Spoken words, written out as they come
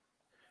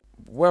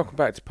Welcome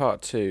back to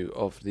part 2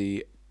 of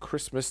the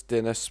Christmas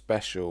dinner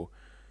special.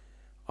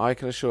 I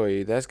can assure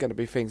you there's going to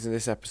be things in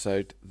this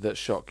episode that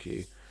shock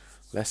you.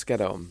 Let's get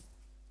on.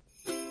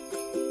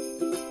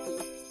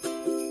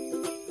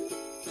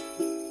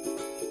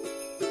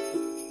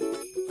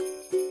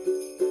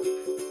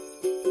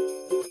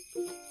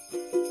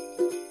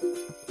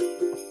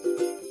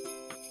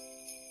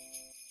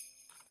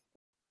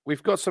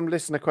 We've got some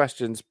listener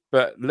questions,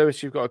 but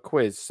Lewis, you've got a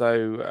quiz,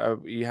 so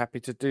are you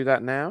happy to do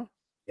that now?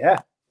 Yeah.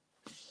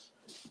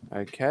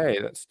 Okay,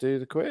 let's do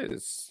the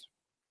quiz.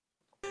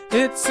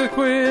 It's a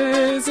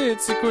quiz,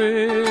 it's a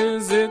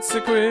quiz, it's a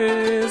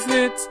quiz,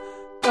 it's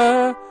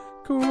a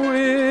quiz.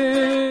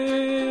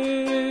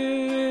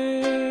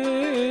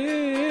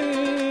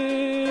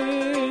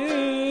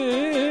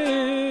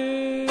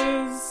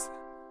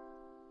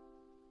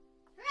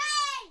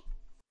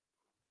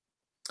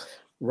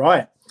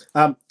 Right.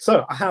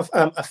 So I have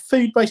a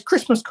food-based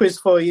Christmas quiz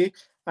for you,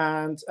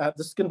 and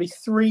there's going to be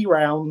 3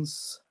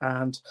 rounds,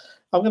 and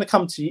I'm going to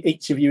come to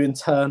each of you in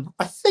turn.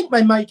 I think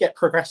they may get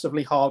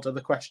progressively harder,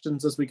 the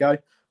questions, as we go,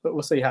 but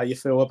we'll see how you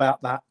feel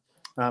about that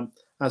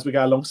as we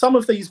go along. Some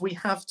of these we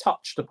have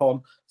touched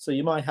upon, so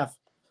you might have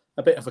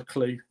a bit of a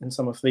clue in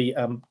some of the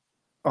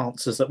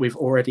answers that we've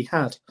already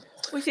had.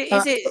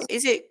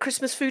 Is it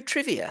Christmas food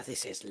trivia?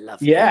 This is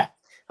lovely. Yeah.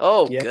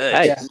 Oh, Yeah. good.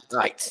 Hey.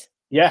 Right.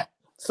 Yeah.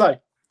 So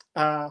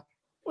we're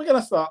going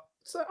to start.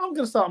 So I'm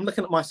going to start. I'm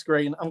looking at my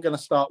screen. I'm going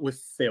to start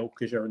with Phil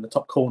because you're in the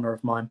top corner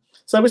of mine.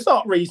 So we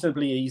start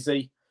reasonably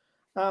easy.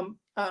 We're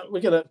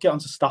going to get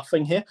onto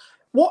stuffing here.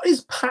 What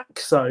is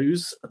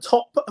Paxo's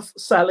top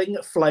selling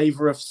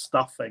flavour of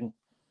stuffing?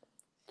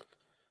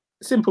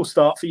 Simple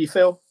start for you,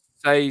 Phil.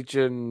 Sage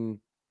and...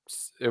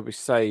 It'll be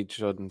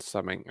sage on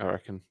something, I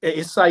reckon. It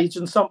is sage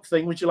and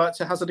something. Would you like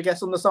to hazard a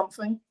guess on the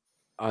something?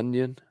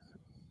 Onion.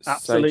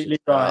 Absolutely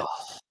right.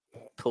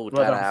 Pulled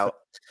Well that done, out.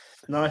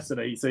 Nice and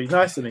easy.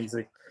 Nice and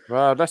easy.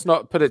 Well, let's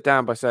not put it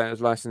down by saying it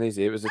was nice and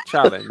easy. It was a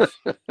challenge.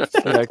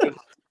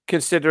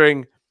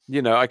 Considering,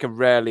 I can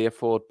rarely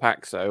afford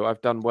Paxo,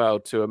 I've done well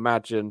to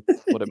imagine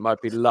what it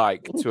might be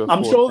like to afford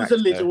I'm sure there's a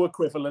Paxo. little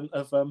equivalent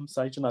of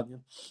sage and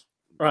onion.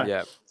 Right.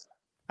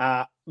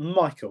 Yeah.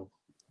 Michael.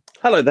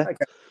 Hello there.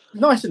 Okay.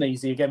 Nice and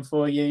easy again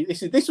for you.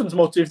 This one's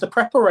more to do with the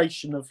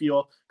preparation of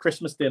your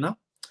Christmas dinner.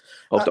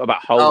 I've got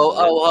about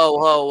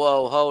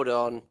hold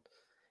on.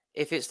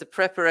 If it's the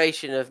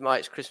preparation of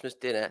Mike's Christmas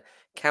dinner,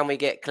 can we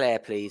get Claire,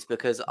 please?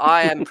 Because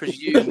I am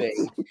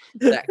presuming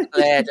that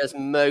Claire does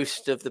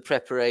most of the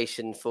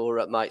preparation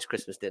for Mike's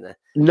Christmas dinner.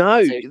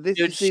 No, So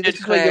this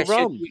is where you're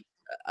wrong.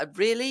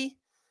 Really?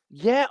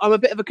 Yeah, I'm a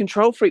bit of a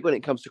control freak when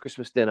it comes to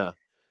Christmas dinner.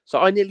 So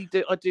I do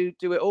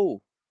it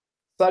all.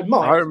 So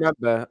Mike, I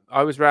remember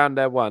I was round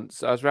there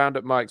once. I was round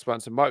at Mike's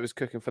once, and Mike was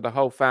cooking for the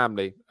whole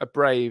family. A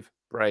brave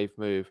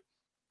move.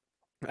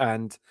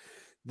 And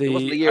It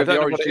wasn't the year of the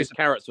orange juice and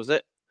carrots, was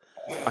it?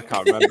 I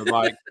can't remember,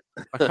 Mike.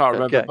 I can't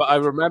remember, Okay. but I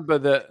remember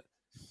that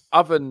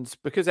ovens,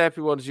 because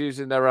everyone's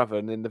using their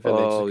oven in the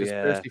village. The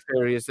conspiracy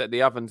theory is that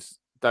the ovens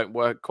don't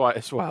work quite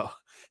as well.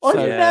 I've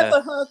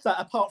never heard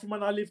that apart from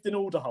when I lived in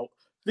Alderholt.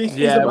 This is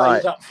a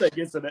made up thing,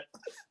 isn't it?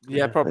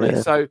 Yeah, probably.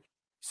 Yeah.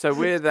 So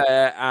we're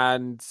there,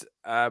 and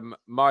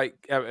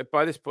Mike.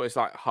 By this point, it's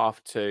like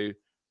 2:30.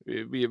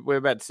 We're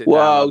meant to sit down.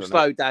 Whoa,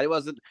 slow down. It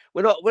wasn't.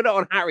 We're not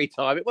on Harry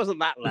time. It wasn't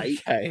that late.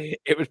 Okay.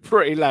 It was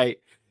pretty late.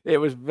 It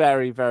was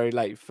very, very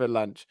late for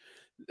lunch.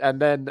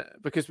 And then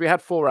because we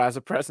had 4 hours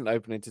of present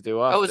opening to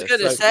do after. I was going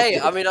to say,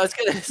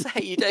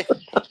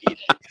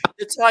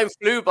 the time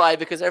flew by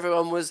because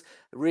everyone was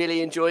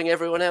really enjoying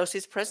everyone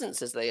else's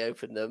presents as they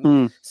opened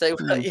them. So,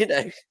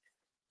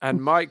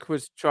 And Mike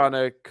was trying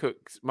to cook.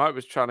 Mike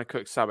was trying to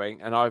cook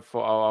something, and I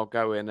thought, I'll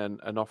go in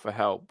and offer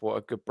help. What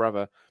a good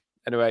brother.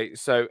 Anyway,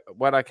 so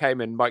when I came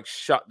in, Mike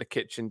shut the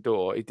kitchen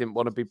door. He didn't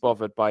want to be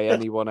bothered by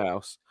anyone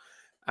else.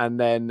 And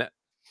then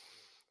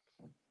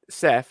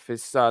Seth,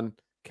 his son,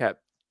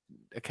 kept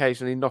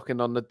occasionally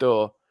knocking on the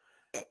door.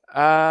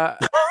 How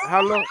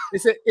long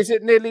is it? Is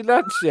it nearly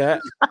lunch yet?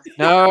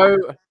 No.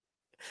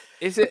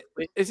 Is it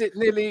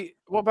nearly?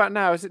 What about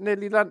now? Is it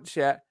nearly lunch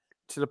yet?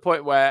 To the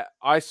point where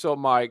I saw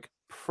Mike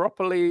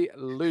properly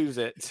lose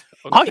it.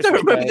 I don't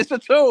remember this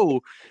at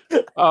all.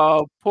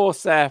 Oh, poor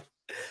Seth.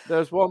 There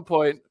was one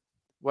point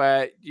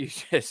where you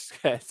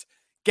just said,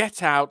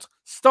 "Get out!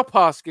 Stop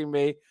asking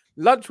me.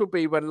 Lunch will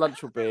be when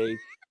lunch will be."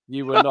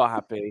 You were not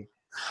happy.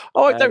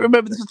 Oh, I don't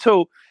remember this at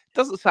all.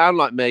 Doesn't sound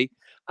like me.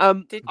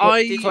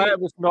 Claire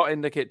was not in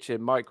the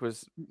kitchen. Mike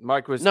was.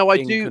 No, I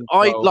do. Control.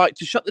 I like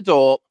to shut the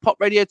door, pop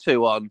Radio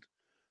 2 on,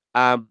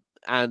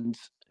 and.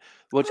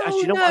 Well,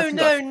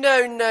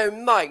 no,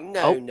 Mike,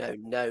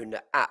 no,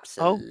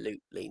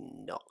 absolutely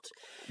not.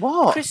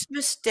 What?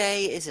 Christmas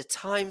Day is a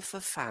time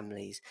for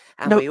families,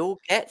 and we all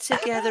get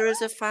together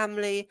as a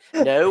family.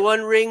 No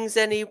one rings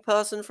any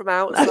person from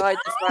outside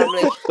the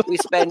family. We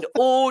spend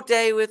all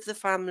day with the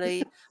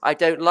family. I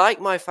don't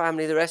like my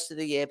family the rest of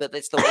the year, but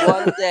it's the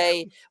one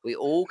day we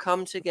all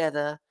come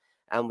together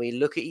and we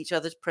look at each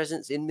other's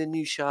presents in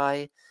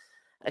minutiae.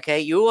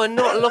 Okay, you are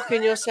not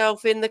locking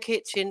yourself in the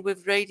kitchen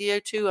with Radio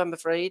 2, I'm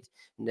afraid.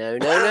 No.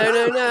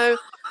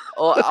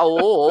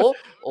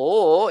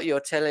 Or you're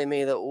telling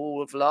me that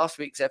all of last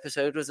week's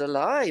episode was a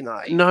lie,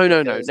 Mike. No.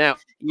 because, Now,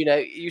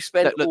 you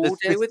spent look, all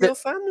day with your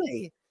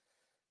family.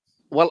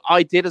 well,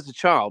 I did as a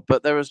child,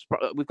 but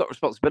we've got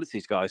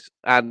responsibilities, guys,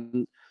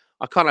 and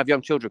I can't have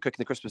young children cooking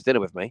the Christmas dinner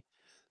with me.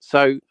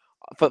 So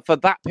for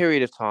that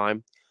period of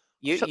time,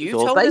 shut the You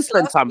door. told They us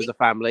spend last time week. as a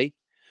family.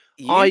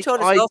 You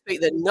told us last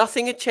week that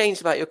nothing had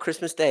changed about your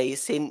Christmas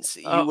days since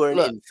you were an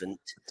infant.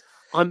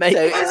 I make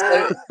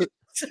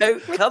So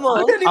come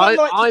on. Would anyone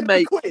like to do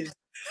a quiz?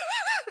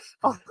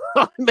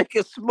 I make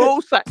a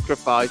small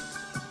sacrifice.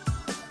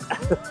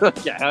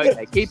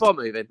 Okay, keep on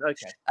moving.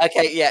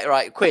 Okay, yeah,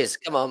 right. Quiz.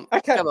 Come on.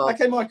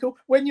 Okay, Michael.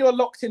 When you are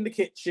locked in the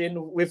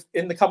kitchen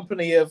in the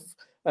company of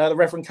the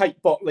Reverend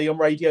Kate Botley on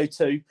Radio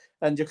 2,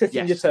 and you're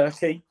cooking your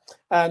turkey,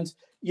 and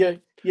you're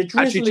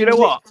drizzling. Actually, do you know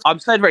what? I'm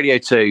saying Radio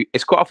 2.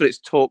 It's quite often it's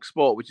Talk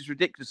Sport, which is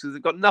ridiculous because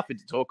they've got nothing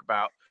to talk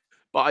about.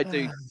 But I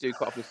do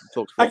quite often listen to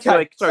Talk Sport.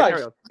 Okay, sorry,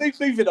 carry on.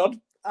 Moving on.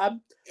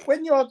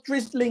 When you are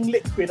drizzling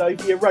liquid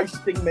over your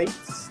roasting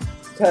meats,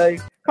 to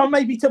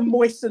maybe to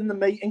moisten the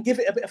meat and give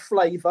it a bit of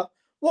flavour,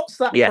 what's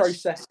that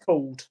process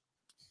called?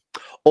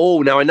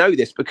 Oh, now I know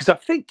this because I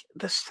think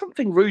there's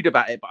something rude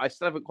about it, but I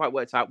still haven't quite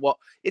worked out what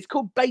it's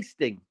called.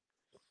 Basting.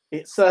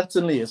 It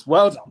certainly is.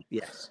 Well done.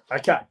 Yes.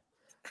 Okay,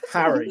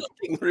 Harry.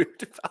 Nothing rude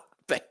about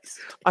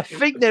basting. I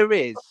think there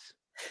is.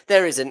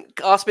 There isn't.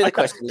 Ask me the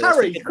question.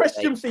 Harry,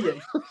 question for you.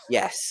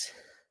 Yes.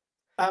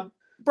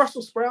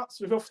 Brussels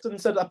sprouts, we've often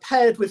said, are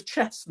paired with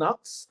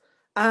chestnuts,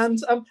 and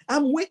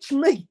which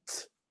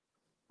meat?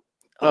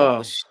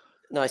 Oh,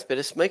 nice bit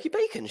of smoky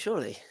bacon,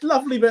 surely.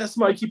 Lovely bit of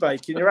smoky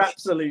bacon. You're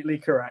absolutely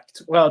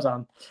correct. Well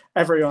done.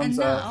 Everyone's.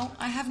 And now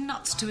I have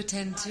nuts to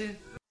attend to.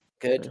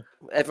 Good.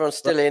 Everyone's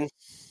still in.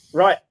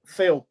 Right,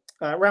 Phil.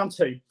 Round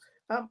 2.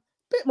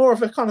 Bit more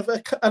of a kind of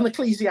an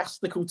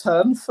ecclesiastical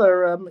turn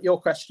for your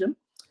question.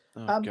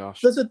 Gosh.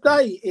 There's a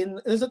day in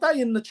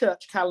the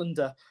church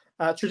calendar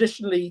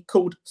traditionally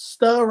called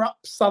Stir Up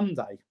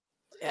Sunday.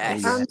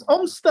 Yes. And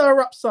on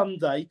Stir Up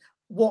Sunday,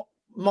 what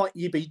might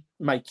you be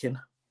making?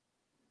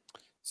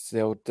 It's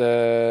the old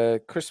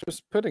Christmas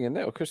pudding, isn't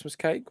it? Or Christmas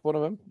cake, one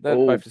of them. They're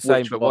both the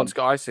same, but one's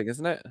got icing,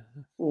 isn't it?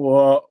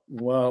 Well,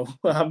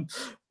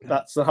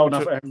 that's a whole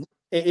other.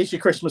 It is your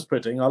Christmas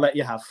pudding. I'll let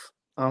you have.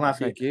 I'll let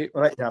you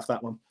have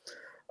that one.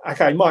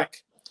 Okay,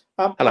 Mike.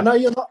 I know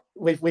you're not.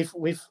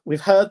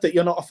 We've heard that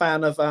you're not a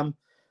fan of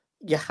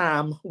your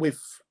ham with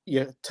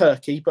your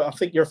turkey, but I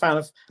think you're a fan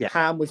of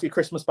ham with your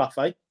Christmas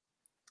buffet.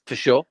 For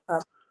sure.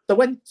 So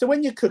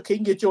when you're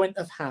cooking your joint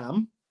of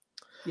ham,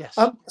 yes,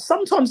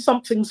 sometimes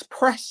something's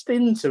pressed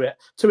into it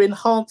to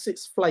enhance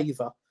its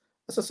flavour.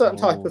 It's a certain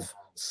type of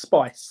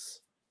spice.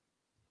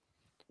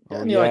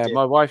 Idea?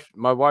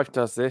 My wife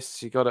does this.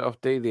 She got it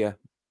off Delia.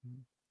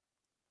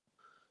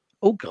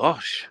 Oh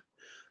gosh,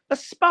 a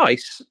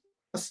spice.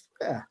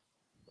 Yeah.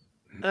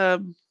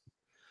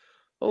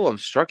 I'm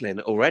struggling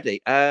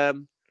already.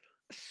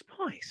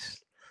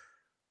 Spice.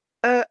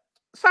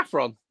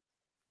 Saffron.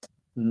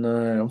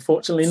 No,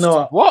 unfortunately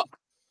not. What?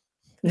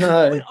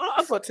 No.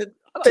 I've got to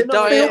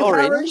dye it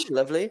orange.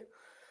 Lovely.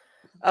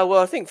 Oh,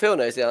 well, I think Phil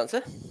knows the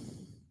answer.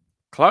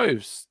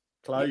 Cloves.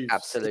 Cloves.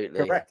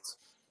 Absolutely. Correct.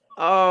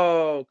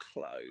 Oh,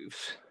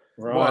 cloves.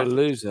 Right. What a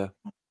loser.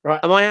 Right.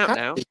 Am I out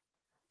now?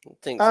 I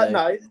think so.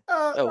 No.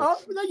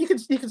 No, you can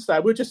stay.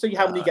 We'll just see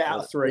how many get out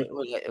of 3.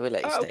 We'll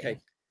let you stay. Okay.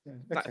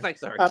 Okay.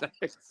 Thanks, Harry.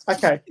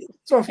 Okay.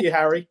 It's one for you,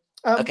 Harry.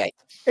 Okay.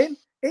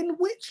 In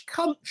which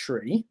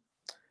country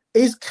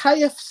is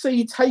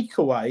KFC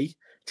takeaway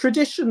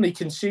traditionally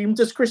consumed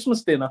as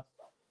Christmas dinner?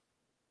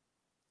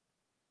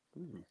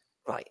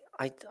 Right.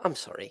 I'm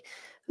sorry.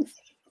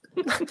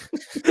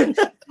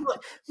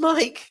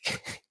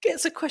 Mike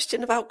gets a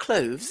question about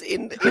cloves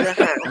in a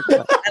ham.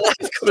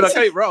 But I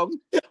got it wrong.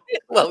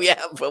 Well, yeah.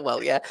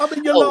 I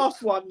mean, your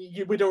last one,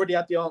 we'd already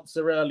had the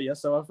answer earlier,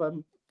 so I've.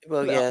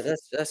 Well, yeah,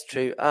 that's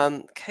true.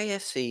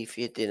 KFC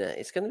for your dinner.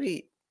 It's going to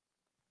be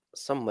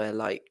somewhere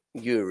like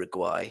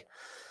Uruguay.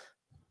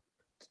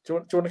 Do you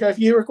want to go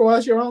for Uruguay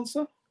as your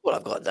answer? Well,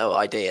 I've got no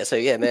idea, so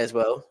yeah, may as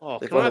well. Oh,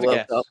 can I have a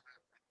guess?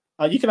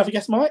 You can have a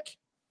guess, Mike.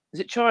 Is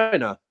it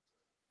China?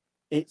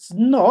 It's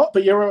not,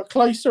 but you're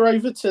closer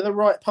over to the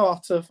right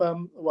part of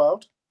the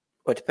world.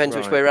 Well, it depends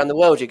which way around the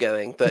world you're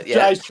going, but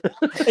yeah.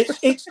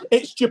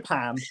 it's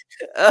Japan.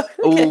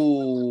 Okay.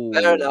 Ooh.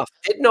 Fair enough.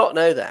 Did not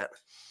know that.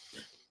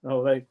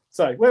 Oh,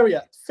 so where are we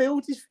at?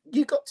 Phil,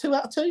 you got 2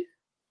 out of 2?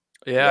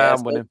 Yeah,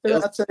 I'm winning. 2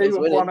 out of 2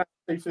 and 1 out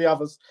of 2 for the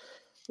others.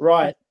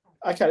 Right.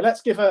 Okay,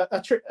 let's give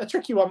a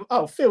tricky one.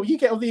 Oh, Phil, you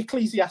get all the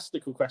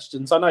ecclesiastical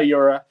questions. I know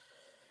you'll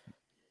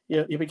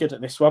be good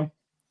at this one.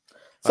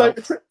 So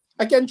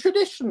again,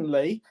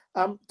 traditionally,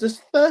 there's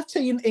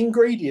 13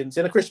 ingredients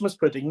in a Christmas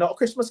pudding, not a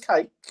Christmas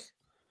cake.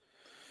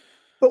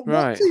 But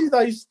what do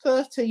those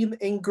 13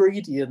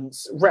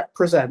 ingredients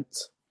represent?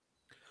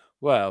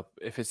 Well,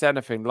 if it's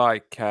anything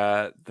like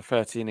the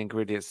 13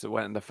 ingredients that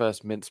went in the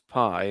first mince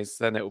pies,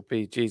 then it will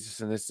be Jesus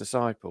and his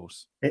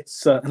disciples. It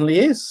certainly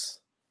is.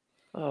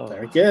 Oh.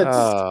 Very good.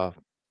 With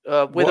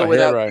What or a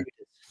without hero.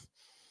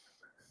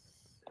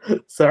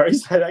 Judas? Sorry,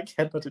 say that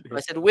again. I didn't hear.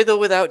 I said with or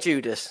without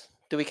Judas.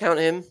 Do we count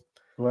him?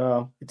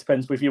 Well, it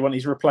depends if you want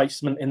his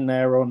replacement in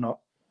there or not.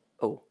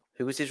 Oh,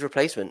 who was his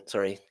replacement?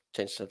 Sorry,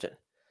 change the subject.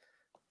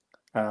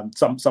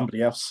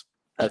 Somebody else.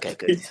 Okay,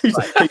 good.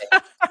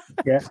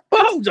 Yeah.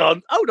 But hold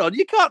on.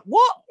 You can't.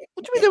 What?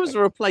 What do you mean there was a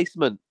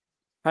replacement?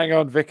 Hang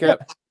on, Vicar.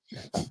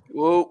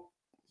 Whoa.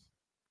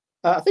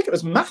 I think it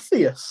was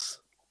Matthias.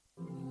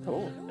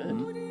 Oh,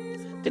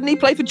 Didn't he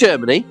play for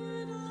Germany?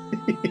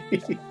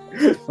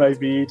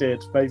 Maybe he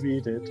did.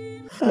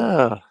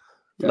 Ah,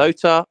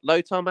 Lothar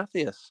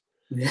Matthäus.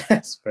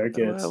 Yes, very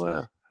good.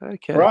 Well.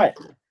 Okay. Right.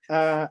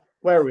 Where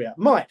are we at?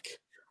 Mike.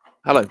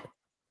 Hello.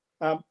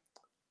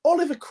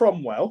 Oliver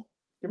Cromwell.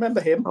 You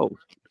remember him?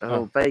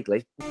 Oh,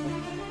 vaguely.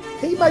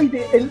 He made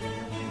it in.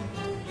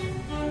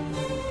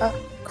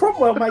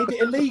 Cromwell made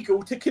it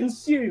illegal to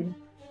consume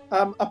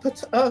a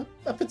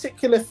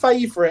particular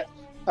favourite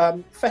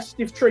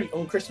festive treat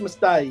on Christmas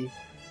Day.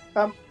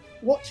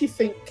 What do you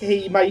think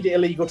he made it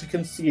illegal to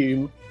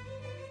consume?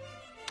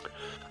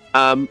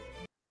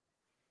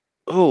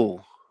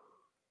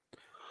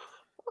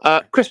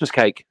 Christmas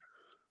cake.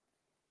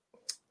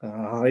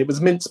 It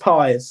was mince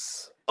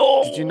pies.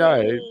 Oh, Did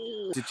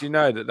you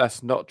know that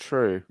that's not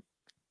true?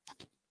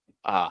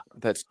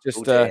 That's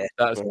just that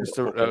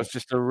was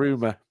just a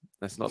rumor.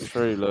 That's not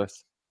true,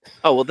 Lewis.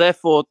 Oh well,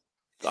 therefore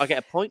I get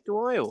a point, do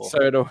I? Or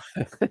So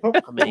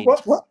I mean,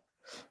 what?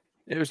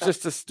 it was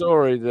just a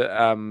story that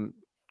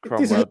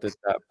Cromwell did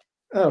that.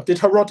 Oh, did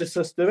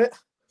Herodotus do it?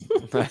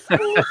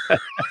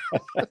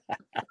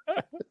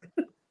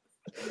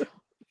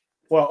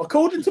 Well,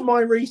 according to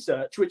my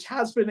research, which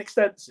has been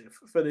extensive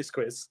for this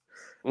quiz.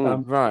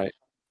 Right.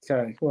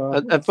 Okay. Well,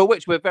 and for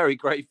which we're very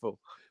grateful.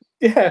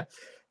 yeah.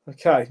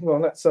 Okay. Well,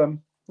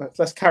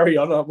 let's carry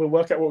on. We'll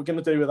work out what we're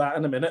going to do with that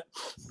in a minute.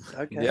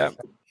 Okay. Yeah.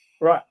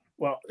 Right.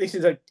 Well, this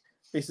is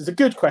a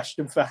good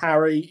question for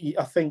Harry.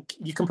 I think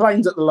you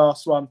complained at the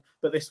last one,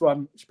 but this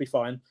one should be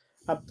fine.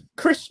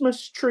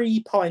 Christmas tree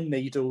pine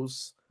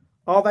needles,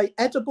 are they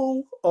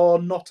edible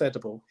or not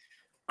edible?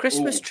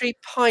 Christmas tree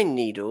pine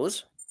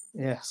needles.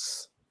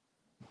 Yes.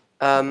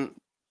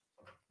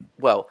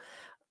 Well,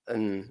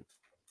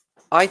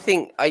 I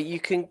think you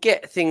can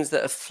get things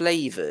that are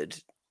flavoured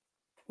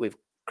with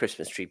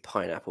Christmas tree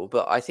pineapple,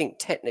 but I think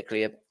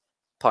technically a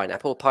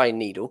pine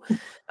needle.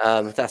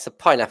 That's a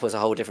pineapple is a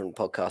whole different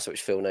podcast,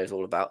 which Phil knows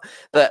all about.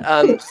 But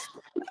I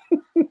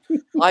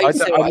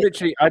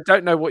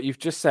don't know what you've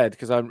just said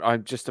because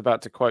I'm just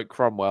about to quote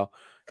Cromwell.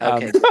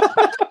 Okay.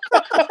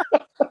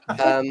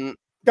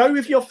 Go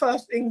with your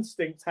first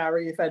instinct,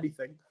 Harry, if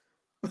anything.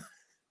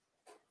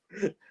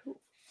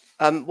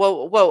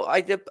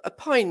 A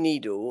pine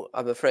needle,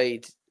 I'm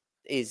afraid,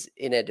 is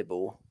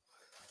inedible.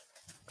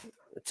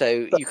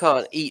 So you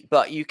can't eat,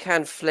 but you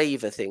can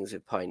flavour things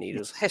with pine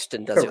needles.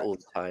 Heston does it all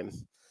the time.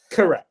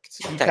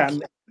 Correct. Thank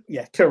you.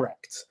 Yeah,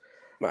 correct.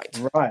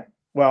 Right.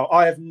 Well,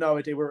 I have no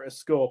idea we're at a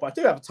score, but I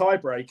do have a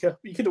tiebreaker.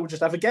 You can all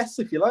just have a guess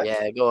if you like.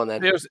 Yeah, go on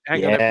then. It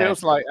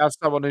feels like, as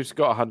someone who's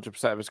got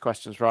 100% of his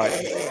questions right,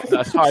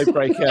 a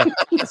tiebreaker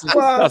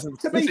doesn't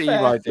to be seem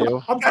fair,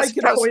 ideal. I'm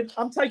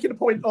taking a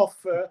point off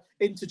for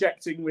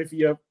interjecting with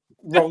your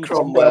wrong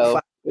Cromwell.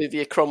 With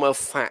your Cromwell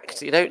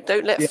fact. You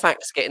don't let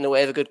facts get in the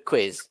way of a good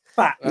quiz.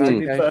 Fact.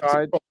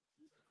 Okay,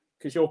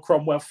 because your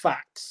Cromwell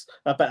facts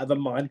are better than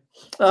mine.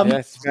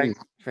 Yes,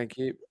 thank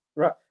you.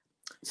 Right.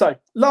 So,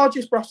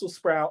 largest Brussels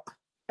sprout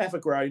ever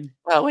grown.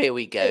 Oh, here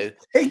we go.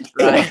 In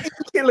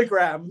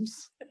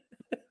kilograms.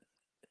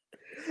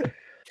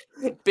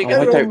 I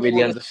don't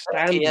really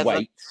understand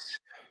weights.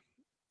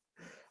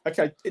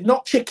 Okay,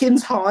 not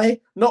chickens high,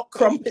 not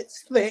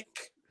crumpets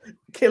thick,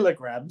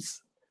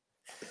 kilograms.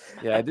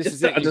 Yeah, this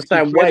is it.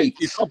 Understand weight.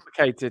 It's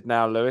complicated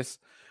now, Lewis.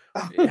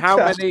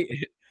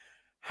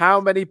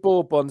 How many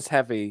bourbons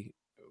heavy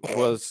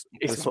was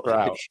the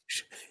sprout?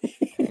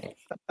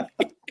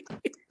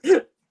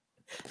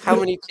 How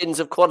many tins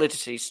of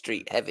Quality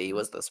Street heavy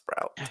was the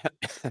sprout?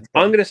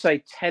 I'm going to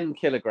say 10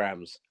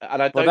 kilograms,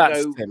 and I don't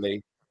know.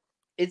 Silly.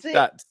 Is it?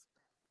 That's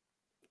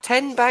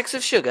 10 bags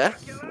of sugar?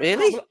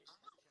 Really?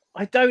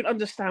 I don't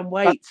understand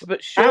weights,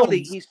 but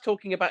surely he's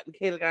talking about the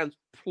kilograms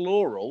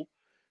plural,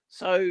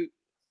 so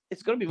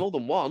it's got to be more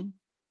than one.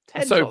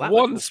 10. So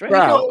one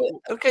sprout.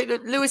 Okay,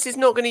 Lewis is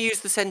not going to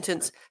use the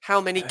sentence, how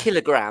many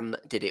kilogram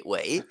did it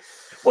weigh?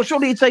 Well,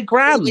 surely you'd say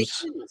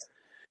grams.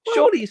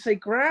 Surely you say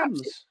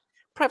grams.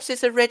 Perhaps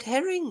it's a red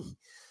herring.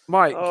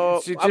 Mike,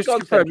 I've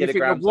got 10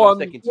 kilograms.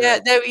 Yeah,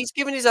 no, he's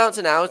given his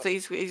answer now. So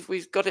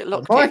we've got it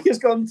locked in. Mike has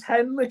gone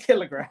 10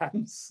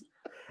 kilograms.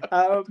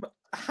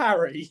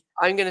 Harry.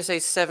 I'm going to say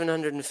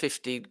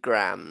 750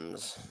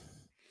 grams.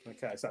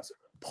 Okay, so that's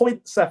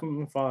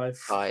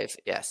 0.75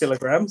 yes.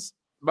 kilograms.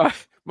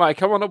 Mike,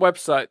 come on a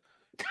website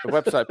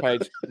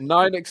page.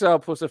 9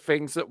 examples of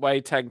things that weigh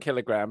 10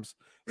 kilograms.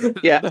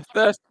 Yeah.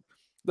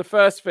 The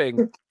first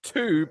thing,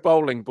 2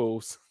 bowling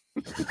balls.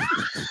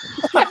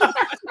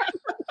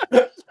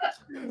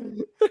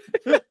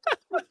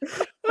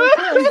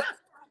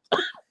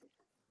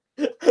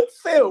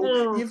 Phil,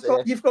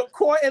 You've got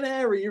quite an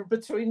area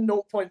between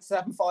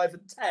 0.75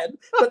 and 10,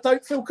 but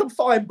don't feel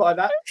confined by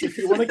that. If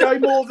you want to go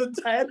more than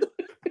 10,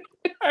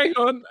 hang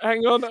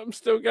on, I'm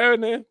still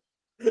going here.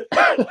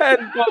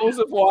 10 bottles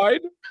of wine.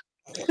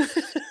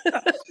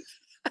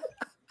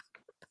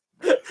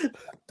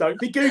 Don't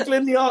be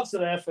googling the answer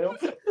there, Phil.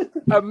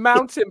 A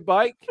mountain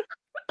bike.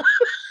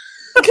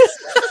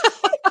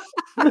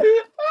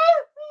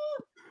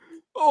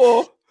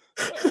 Or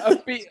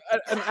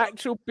an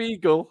actual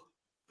beagle.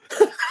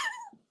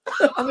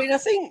 I mean, I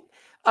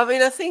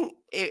think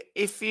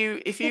if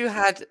you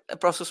had a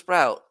Brussels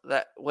sprout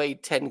that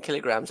weighed 10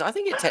 kilograms, I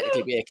think it'd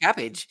technically be a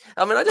cabbage.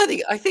 I mean,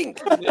 I think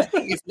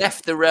you've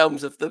left the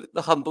realms of the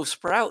humble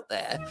sprout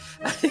there.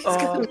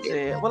 Oh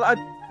dear. Well,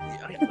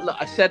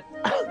 I said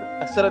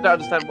I don't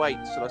understand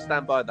weights, and I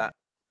stand by that.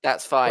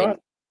 That's fine.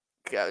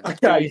 Right.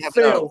 Okay,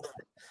 Phil.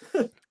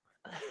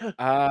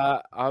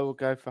 I will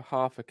go for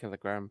half a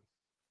kilogram.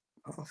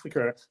 Half a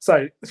kilogram.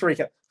 So, to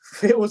recap,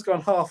 Phil has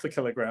gone half a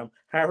kilogram.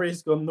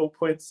 Harry's gone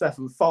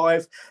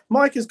 0.75.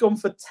 Mike has gone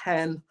for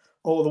 10,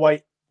 all the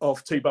weight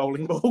of 2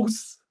 bowling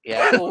balls.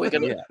 Yeah, we're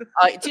gonna.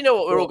 Do you know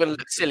what? We're all going to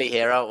look silly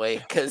here, aren't we?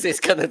 Because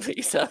it's going to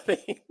be something.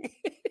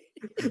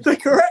 The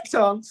correct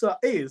answer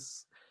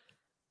is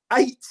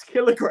 8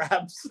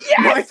 kilograms.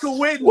 Yes! Michael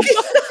wins.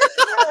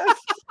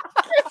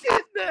 Get in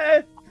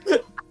there.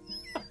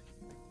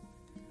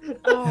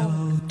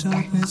 Hello,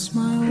 darkness,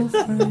 my old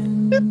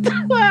friend.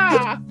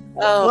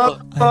 Oh,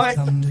 Bye.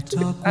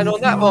 and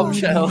on that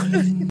bombshell.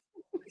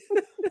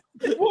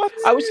 What?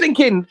 I was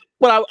thinking.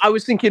 Well, I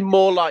was thinking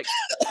more like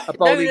a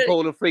bowling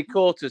ball and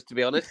 3/4, to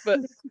be honest.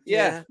 But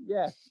yeah,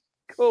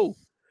 cool.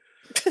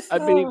 I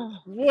mean,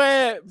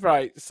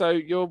 right? So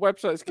your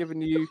website's giving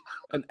you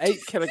an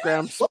 8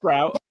 kilogram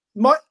sprout.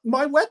 My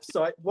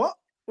website. What?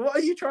 What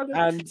are you trying to?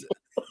 And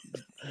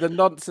the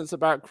nonsense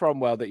about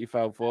Cromwell that you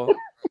fell for.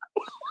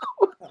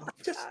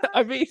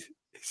 I mean,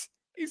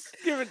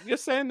 you're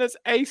saying there's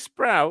a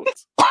sprout,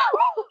 a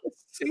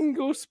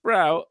single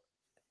sprout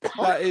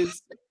that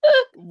is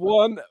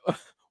one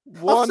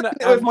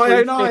with my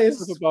own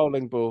eyes of a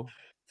bowling ball.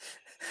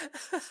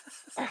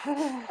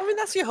 I mean,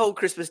 that's your whole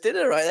Christmas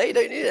dinner, right there. You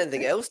don't need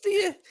anything else, do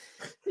you?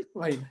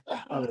 Wait,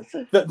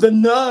 the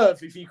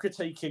nerve of you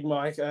critiquing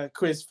my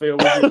quiz, Phil,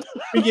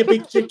 with your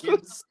big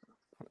chickens.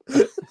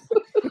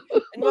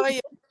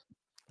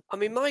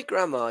 My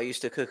grandma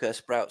used to cook her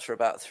sprouts for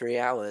about 3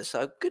 hours.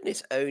 So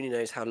goodness only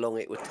knows how long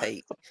it would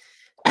take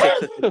to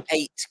cook an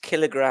 8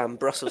 kilogram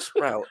Brussels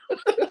sprout.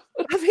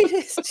 I mean,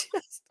 it's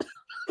just.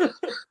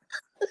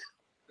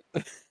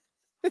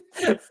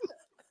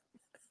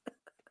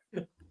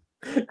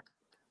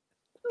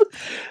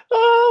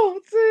 Oh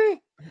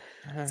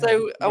dear.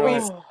 So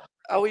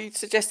are we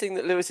suggesting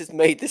that Lewis has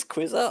made this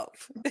quiz up?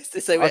 Is to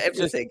say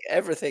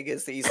everything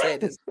as he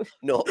said is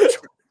not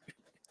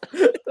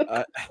true?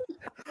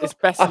 It's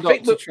best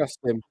not to trust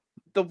him.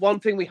 The one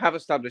thing we have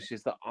established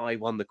is that I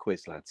won the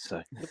quiz, lads.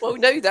 So well,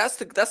 no, that's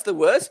the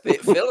worst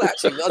bit. Phil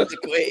actually won the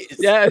quiz.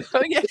 Yeah,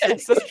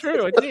 yes, that's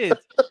true. I did.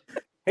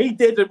 He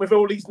didn't with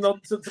all these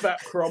nonsense about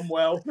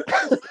Cromwell.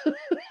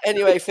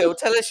 Anyway, Phil,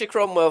 tell us your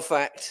Cromwell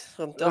fact.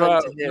 I'm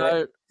dying to hear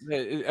it.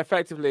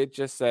 Effectively, it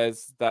just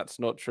says that's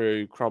not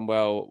true.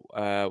 Cromwell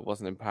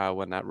wasn't in power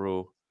when that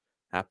rule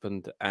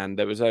happened, and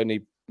there was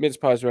only mince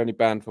pies were only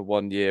banned for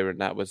 1 year,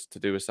 and that was to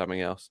do with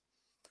something else.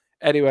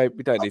 Anyway,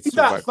 we don't need to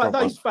talk about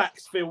Cromwell. Those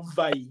facts feel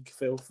vague,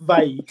 Phil.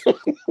 Vague.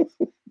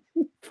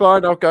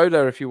 Fine, I'll go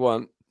there if you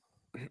want.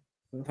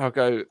 I'll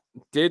go.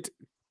 Did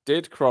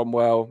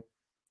Cromwell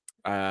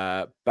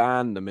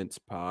ban the mince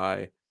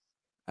pie?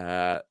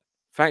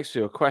 Thanks for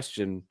your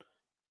question.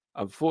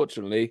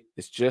 Unfortunately,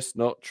 it's just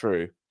not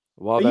true.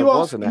 While Are there you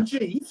was asking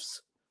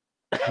Jeeves?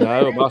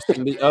 No, I'm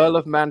asking the Earl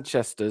of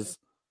Manchester's.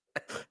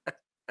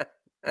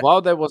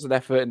 While there was an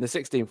effort in the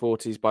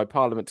 1640s by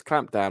Parliament to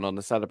clamp down on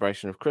the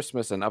celebration of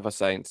Christmas and other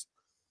saints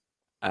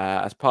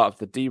as part of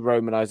the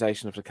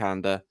de-Romanisation of the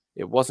calendar,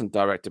 it wasn't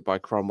directed by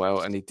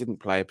Cromwell, and he didn't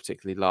play a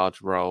particularly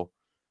large role.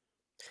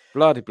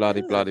 Bloody,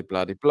 bloody, bloody,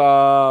 bloody,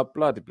 blah,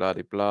 bloody,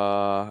 bloody,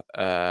 blah.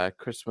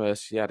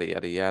 Christmas, yada,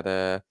 yada,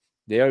 yada.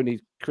 The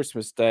only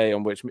Christmas day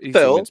on which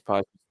eating mince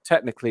pie,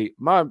 technically,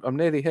 I'm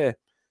nearly here.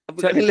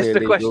 Technically, list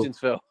of questions,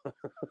 Phil.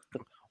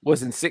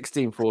 Was in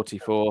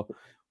 1644.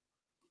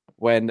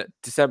 When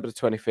December the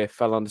 25th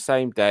fell on the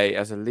same day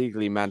as a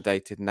legally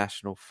mandated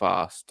national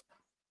fast.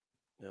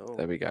 Oh.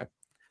 There we go.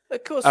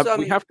 Of course,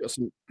 we have got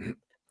some.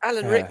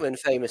 Alan Rickman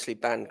famously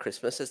banned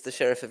Christmas as the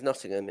Sheriff of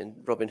Nottingham in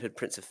Robin Hood,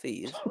 Prince of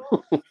Thieves.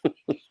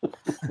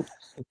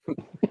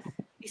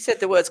 He said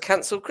the words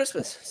 "cancel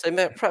Christmas," so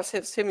perhaps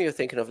it's him you're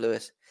thinking of,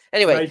 Lewis.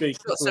 Anyway,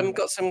 got some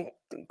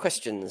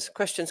questions.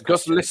 Got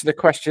some listener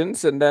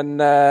questions, and then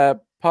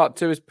part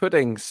 2 is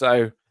pudding.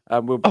 So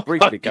we'll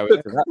briefly go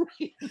into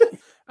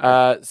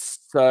that.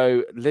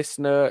 So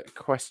listener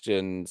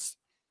questions.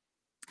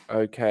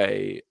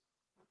 Okay.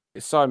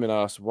 Simon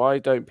asks, why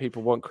don't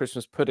people want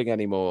Christmas pudding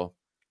anymore?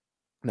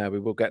 Now, we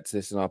will get to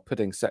this in our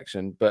pudding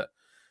section, but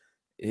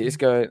it is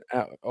going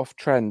off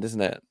trend,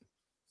 isn't it?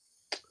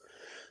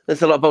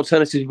 There's a lot of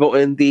alternatives. We brought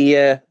in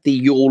the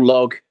Yule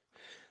log,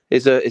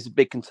 is a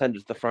big contender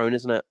to the throne,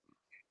 isn't it?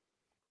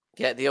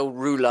 Yeah, the old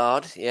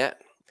roulade. Yeah.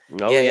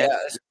 Oh Yeah, yes.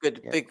 that's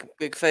good. Yeah.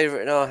 Big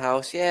favourite in our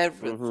house. Yeah,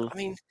 Mhm. I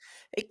mean,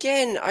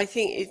 again, I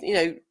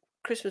think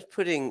Christmas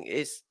pudding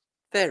is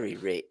very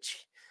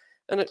rich,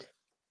 and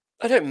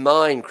I don't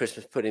mind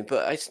Christmas pudding,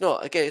 but it's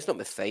not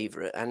my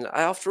favourite. And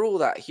after all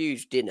that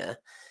huge dinner,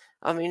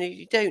 I mean,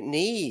 you don't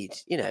need,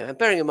 and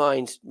bearing in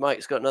mind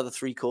Mike's got another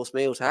 3-course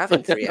meal to have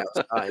in 3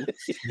 hours' time.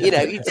 You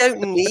don't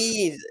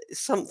need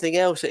something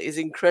else that is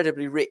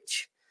incredibly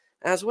rich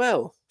as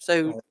well. So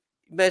you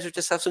may as well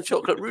just have some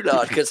chocolate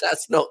roulade because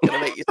that's not going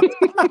to make you.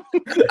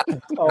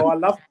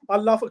 Oh, I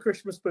love a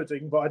Christmas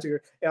pudding, but I do.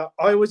 Yeah,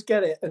 I always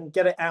get it and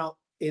get it out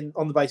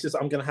on the basis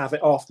I'm going to have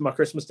it after my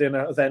Christmas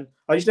dinner. Then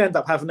I usually end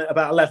up having it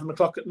about 11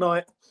 o'clock at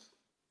night.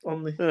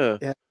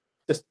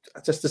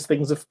 Just as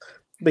things have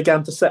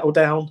began to settle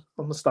down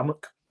on the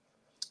stomach.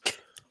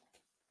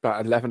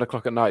 About 11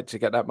 o'clock at night. Did you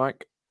get that,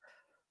 Mike?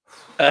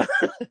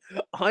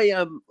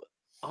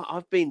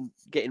 I've been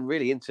getting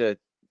really into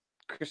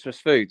Christmas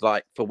food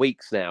like for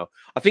weeks now.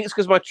 I think it's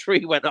because my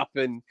tree went up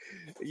in,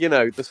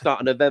 the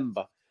start of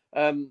November.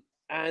 And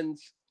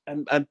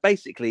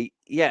basically,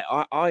 yeah,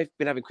 I've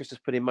been having Christmas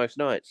pudding most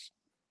nights.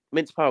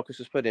 Mince pie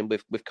Christmas pudding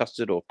with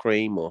custard or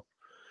cream or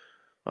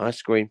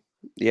ice cream.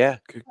 Yeah.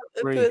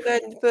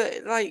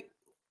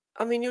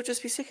 I mean, you'll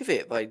just be sick of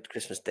it by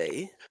Christmas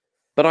Day.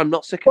 But I'm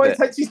not sick of Well, it. it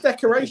takes his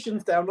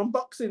decorations down on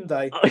Boxing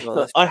Day.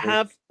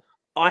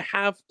 I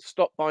have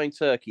stopped buying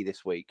turkey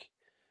this week,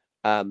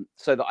 so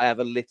that I have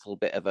a little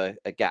bit of a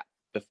gap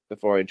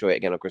before I enjoy it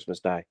again on Christmas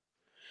Day.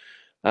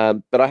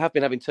 But I have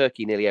been having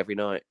turkey nearly every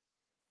night.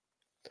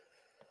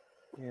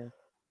 Yeah.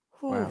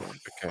 Wow.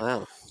 Okay.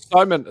 Wow.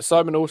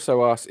 Simon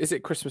also asks, is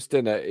it Christmas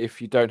dinner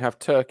if you don't have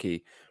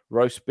turkey?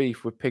 Roast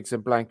beef with pigs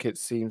and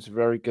blankets seems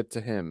very good to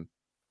him.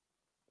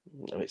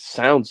 It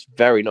sounds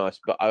very nice,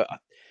 but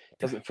it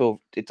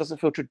doesn't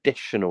feel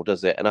traditional,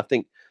 does it? And I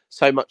think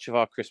so much of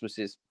our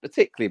Christmases,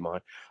 particularly mine,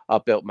 are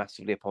built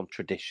massively upon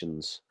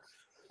traditions.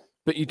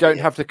 But you don't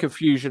have the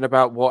confusion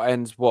about what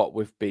ends what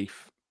with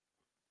beef.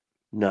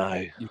 No.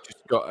 You've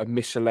just got a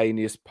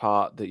miscellaneous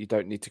part that you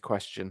don't need to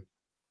question.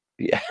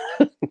 Yeah.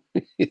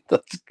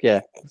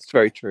 That's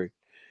very true.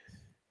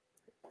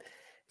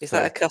 Is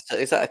that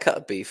a cut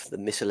of beef? The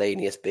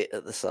miscellaneous bit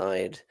at the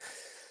side.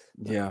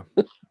 Yeah.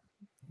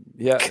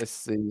 Yeah,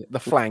 it's the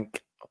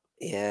flank.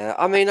 Yeah,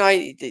 I mean,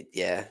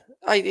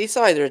 it's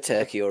either a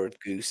turkey or a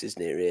goose,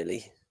 isn't it?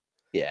 Really?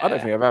 Yeah. I don't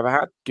think I've ever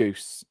had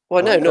goose.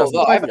 Well,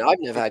 I've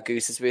never had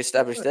goose, as we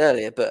established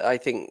earlier. But I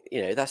think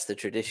that's the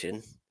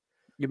tradition.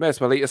 You may as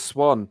well eat a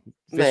swan.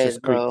 May as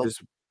well.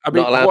 I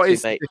mean, Not allowed what to,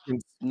 is the mate.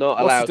 difference? Not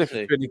What's allowed the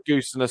difference to. between a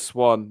goose and a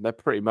swan? They're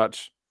pretty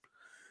much.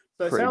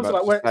 So it sounds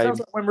like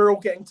when we're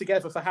all getting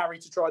together for Harry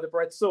to try the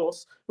bread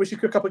sauce, we should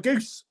cook up a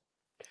goose.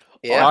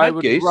 Yeah, I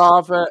would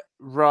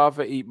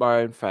rather eat my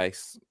own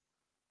face.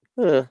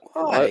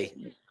 Why?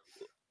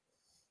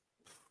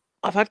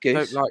 I've had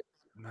goose.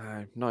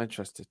 No, not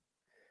interested.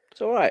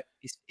 It's all right.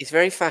 It's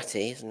very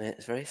fatty, isn't it?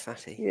 It's very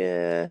fatty.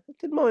 Yeah, I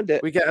didn't mind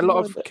it. We get a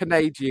lot of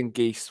Canadian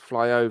geese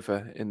fly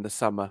over in the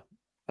summer.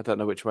 I don't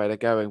know which way they're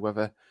going,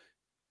 whether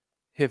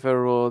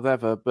hither or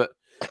thither, but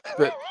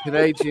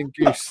Canadian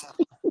goose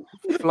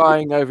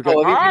flying over.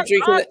 Going, have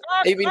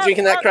you been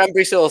drinking that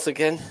cranberry sauce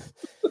again?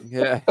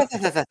 Yeah.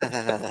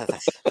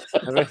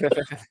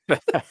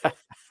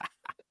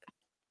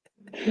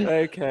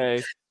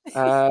 Okay.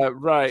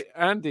 Right.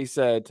 Andy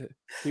said,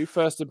 who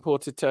first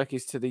imported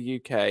turkeys to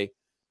the UK?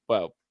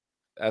 Well,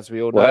 as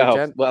we all know,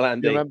 Jen,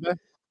 Andy, you remember?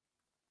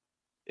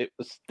 It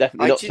was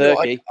definitely not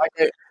turkey.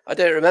 I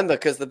don't remember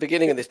because the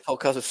beginning of this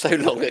podcast was so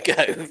long ago.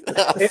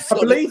 I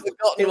believe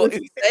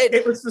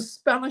it was the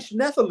Spanish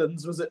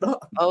Netherlands, was it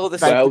not? Oh,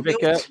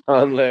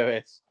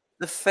 Lewis.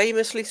 The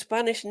famously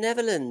Spanish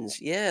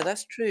Netherlands. Yeah,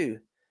 that's true.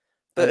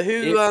 But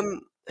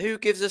who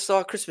gives us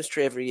our Christmas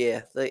tree every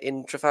year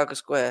in Trafalgar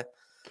Square?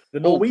 The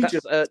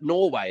Norwegian. That's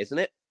Norway, isn't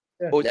it?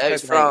 Yeah. No,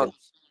 it's France.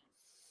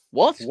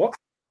 What?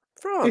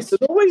 France. It's the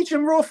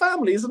Norwegian royal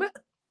family, isn't it?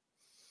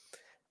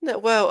 No,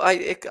 well, I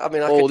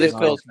mean, this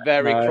feels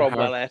very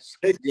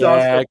Cromwell-esque.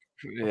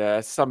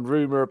 Yeah, some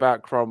rumor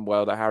about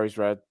Cromwell that Harry's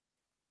read.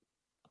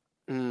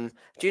 Do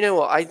you know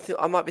what?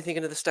 I might be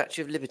thinking of the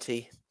Statue of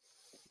Liberty.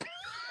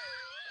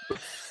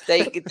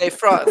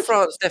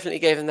 France definitely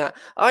gave them that.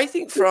 I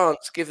think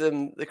France give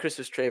them the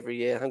Christmas tree every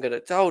year. I'm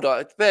gonna hold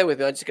on, bear with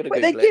me. I'm just gonna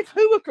Google it. They give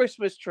who a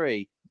Christmas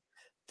tree?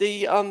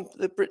 The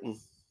Britain.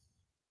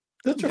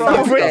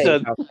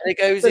 Britain. And it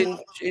goes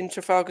in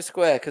Trafalgar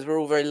Square because we're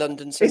all very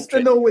London centric. It's the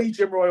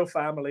Norwegian royal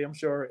family, I'm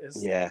sure it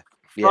is. Yeah.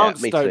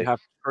 France me don't too. have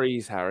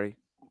trees, Harry.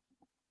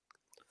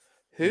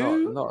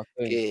 Who not a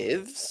thing.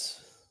 gives?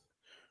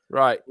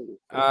 Right.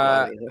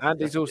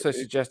 Andy's also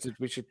suggested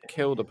we should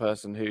kill the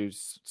person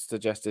who's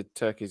suggested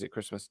turkeys at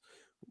Christmas.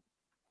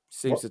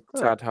 Seems a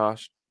tad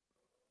harsh.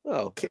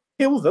 Oh,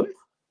 kill them?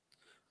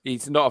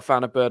 He's not a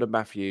fan of Bird and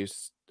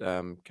Matthews,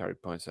 Carrie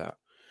points out.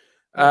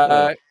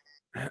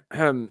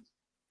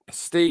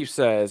 Steve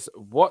says,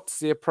 what's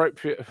the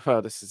appropriate...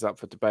 Well, this is up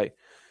for debate.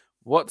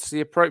 What's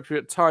the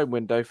appropriate time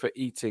window for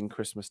eating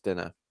Christmas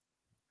dinner?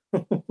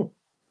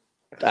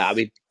 I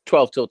mean,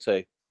 12 till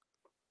 2.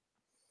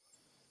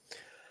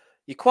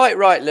 You're quite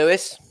right,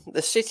 Lewis.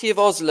 The city of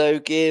Oslo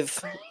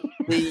give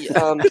the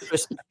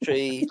Christmas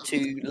tree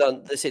to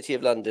the city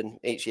of London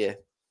each year.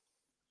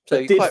 So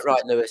you're quite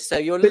right, Lewis. So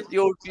your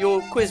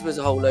quiz was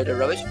a whole load of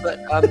rubbish, but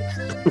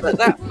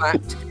that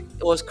fact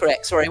was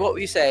correct. Sorry, what were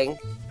you saying?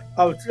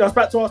 Oh, I was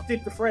about to ask,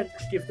 did the French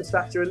give the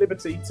Statue of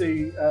Liberty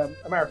to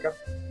America?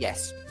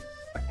 Yes.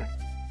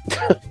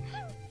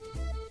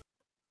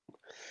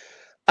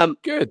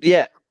 Good.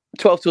 Yeah,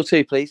 12 till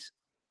 2, please.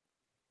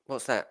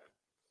 What's that?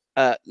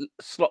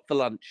 Slot for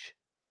lunch.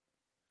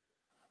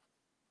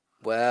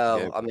 Well,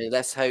 Yeah. I mean,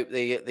 let's hope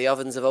the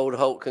ovens of Old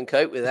Holt can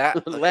cope with that,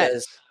 because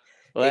Let's.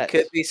 it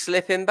could be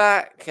slipping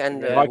back.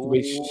 And Mike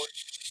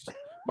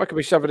could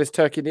be shoving his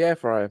turkey in the air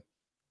fryer.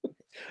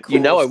 You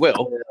know I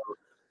will.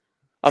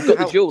 I've got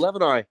the How- dual,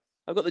 haven't I?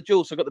 I've got the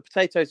dual, so I've got the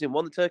potatoes in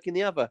one, the turkey in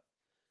the other.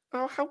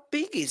 Oh, how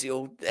big is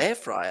your air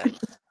fryer?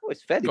 Oh,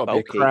 it's fairly Got to be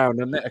a bulky. crown,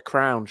 isn't it? A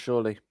crown,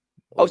 surely.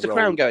 Oh, it's a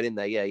crown going in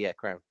there. Yeah,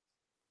 crown.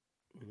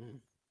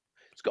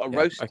 It's got a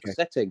roast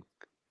setting.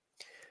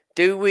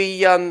 Do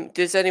we?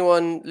 Does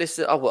anyone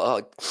listen?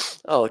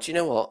 Oh, do you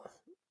know what?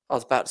 I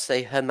was about to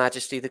say Her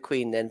Majesty the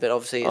Queen then, but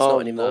obviously it's not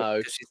anymore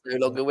because she's no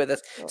longer with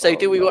us. So,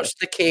 do we watch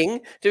the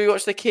King? Do we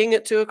watch the King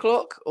at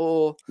 2:00,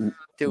 or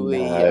do we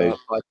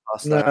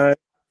bypass that?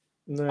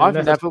 No,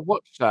 I've never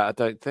watched that. I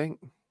don't think.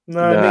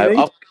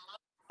 No.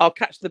 I'll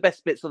catch the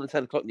best bits on the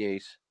 10:00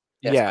 news.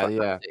 Yes,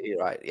 Yeah. You're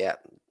right. Yeah,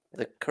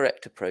 the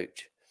correct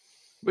approach.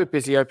 We're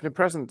busy opening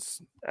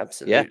presents.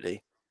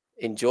 Absolutely,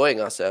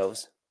 enjoying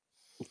ourselves.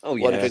 Oh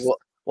yeah.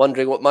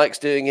 Wondering what Mike's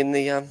doing in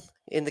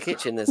the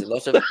kitchen. There's a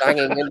lot of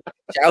banging and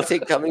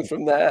shouting coming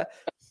from there.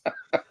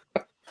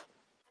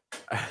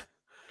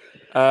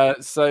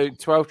 So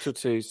 12 till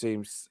 2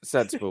 seems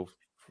sensible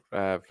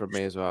from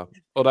me as well.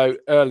 Although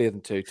earlier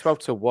than 2, 12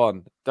 till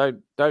 1.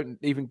 Don't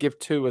even give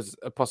 2 as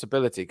a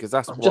possibility, because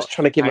that's I'm just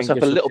trying to give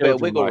myself a little bit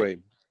of wiggle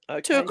room.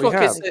 Okay.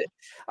 2:00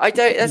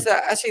 is.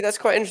 That's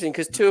quite interesting,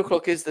 because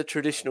 2:00 is the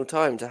traditional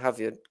time to have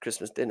your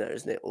Christmas dinner,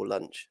 isn't it, or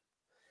lunch?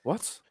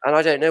 What? And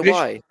I don't know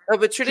why. No,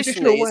 but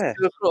traditionally it's where?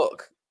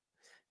 2:00.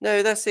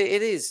 No, that's it.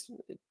 It is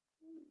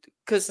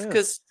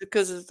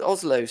because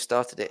Oslo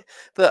started it.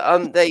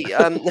 But they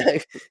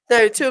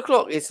no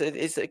 2:00 is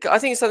I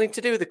think it's something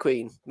to do with the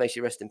Queen. May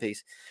she rest in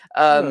peace.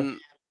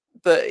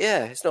 But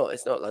yeah, it's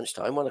not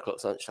lunchtime.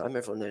 1:00's lunchtime.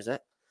 Everyone knows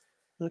that.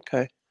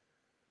 Okay.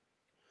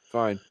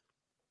 Fine.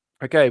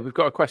 Okay, we've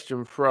got a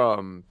question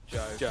from Joe.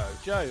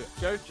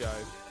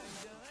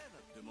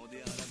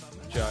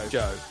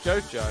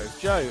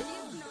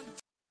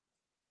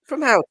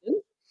 From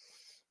Houghton.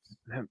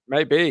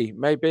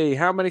 Maybe.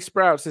 How many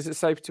sprouts is it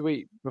safe to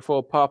eat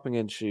before popping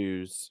in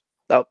shoes?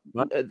 Oh,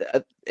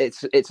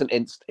 it's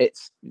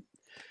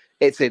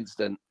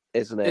instant,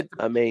 isn't it?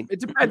 I mean, it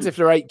depends if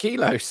they're 8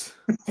 kilos.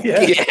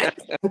 Yeah.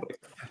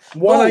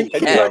 Can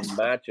you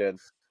imagine?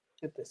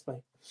 Goodness me.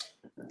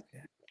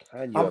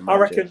 Can you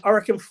imagine? I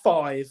reckon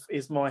 5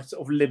 is my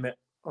sort of limit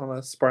on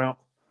a sprout.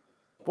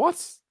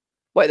 What?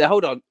 Wait there,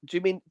 hold on. Do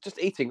you mean just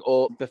eating,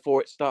 or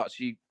before it starts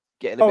you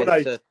getting a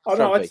bit?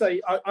 No.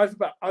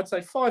 I'd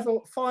say 5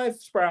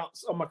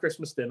 sprouts on my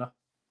Christmas dinner.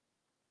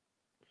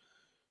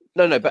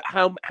 No, but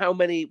how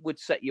many would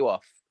set you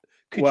off?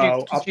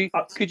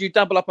 Could you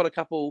double up on a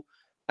couple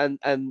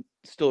and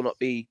still not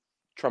be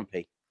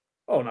Trumpy?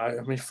 Oh no,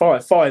 I mean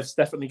 5's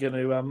definitely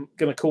going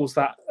to cause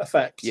that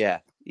effect. Yeah.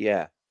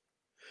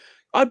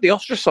 I'd be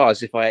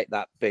ostracised if I ate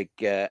that big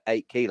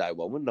 8 kilo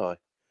one, wouldn't I?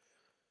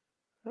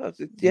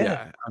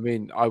 Yeah. I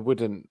mean, I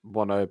wouldn't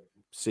want to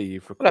see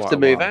you for. I'd have to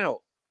move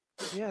out.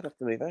 Yeah, I'd have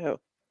to move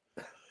out.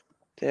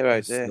 Dear.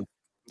 It's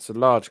a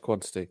large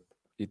quantity.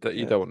 You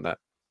don't want that.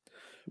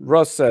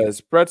 Roz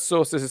says bread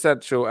sauce is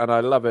essential, and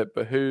I love it.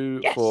 But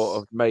who thought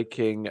of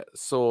making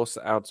sauce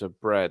out of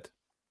bread?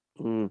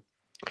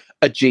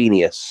 A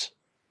genius.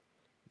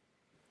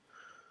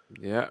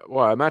 Yeah.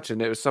 Well, I imagine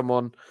it was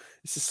someone.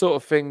 It's the sort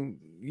of thing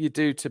you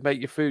do to make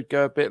your food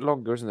go a bit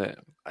longer, isn't it?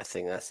 I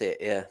think that's it.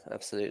 Yeah,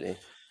 absolutely.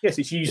 Yes,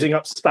 it's using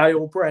up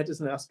stale bread,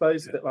 isn't it? I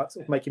suppose a bit like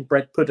sort of making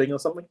bread pudding or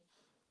something.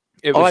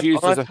 It was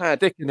used as a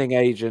thickening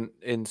agent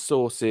in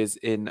sauces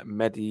in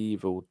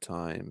medieval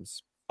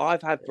times.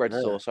 I've had bread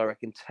sauce, I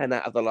reckon, 10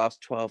 out of the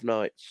last 12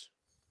 nights.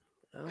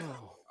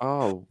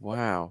 Oh,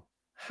 wow.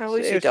 How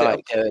is your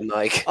diet going,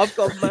 Mike? I've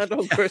gone mad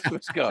on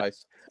Christmas,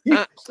 guys.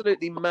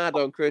 Absolutely mad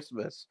on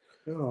Christmas.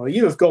 Oh,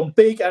 you have gone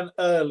big and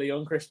early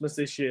on Christmas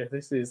this year.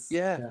 This is...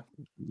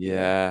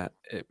 Yeah.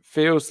 It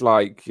feels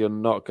like you're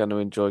not going to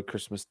enjoy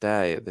Christmas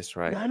Day at this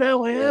rate.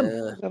 No, I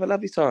am. Have a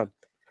lovely time.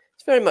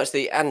 It's very much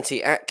the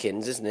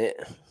anti-Atkins, isn't it?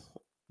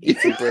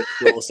 Eating bread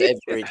sauce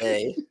every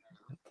day.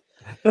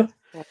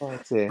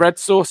 Bread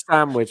sauce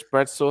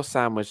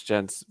sandwich,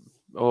 gents.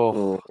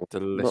 Oh,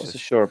 delicious. Not so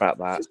sure about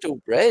that. It's still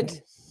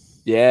bread.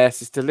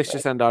 Yes, it's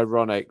delicious and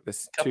ironic.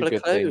 There's two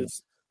good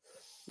things.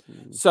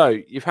 So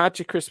you've had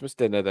your Christmas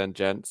dinner then,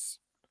 gents.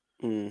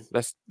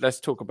 Let's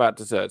talk about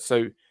dessert.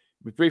 So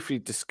we briefly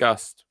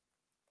discussed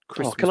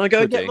Christmas can I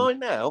go pudding. and get mine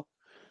now?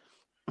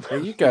 There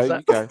you go.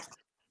 You go.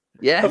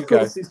 Yeah. Of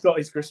course, he's got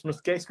his Christmas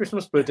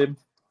pudding.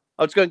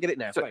 I'll just go and get it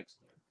now. So- Thanks.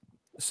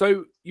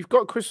 So you've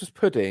got Christmas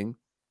pudding.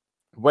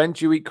 When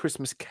do you eat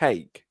Christmas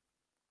cake?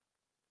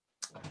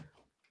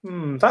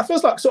 That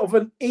feels like sort of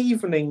an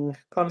evening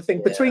kind of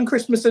thing between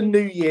Christmas and New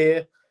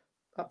Year.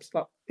 Perhaps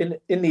like in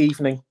the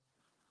evening.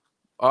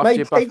 After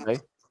your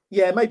buffet?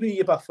 Yeah, maybe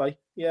your buffet.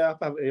 Yeah, I'll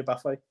have it at your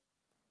buffet.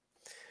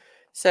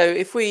 So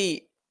if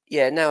we,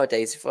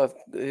 nowadays, if I'm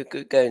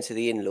going to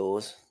the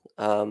in-laws,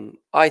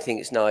 I think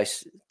it's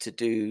nice to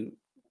do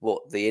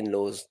what the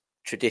in-laws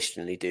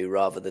traditionally do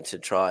rather than to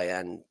try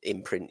and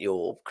imprint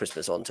your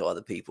Christmas onto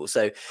other people.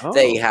 So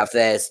they have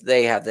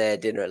their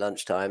dinner at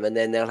lunchtime, and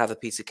then they'll have a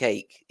piece of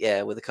cake,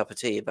 with a cup of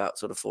tea about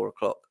sort of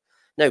 4:00.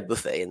 No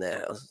buffet in their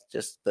house,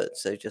 just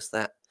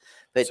that.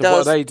 But So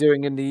what are they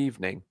doing in the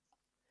evening?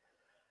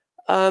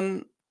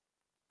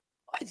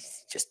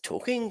 Just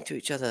talking to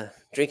each other,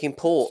 drinking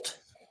port.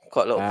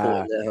 Quite a lot of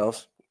port in their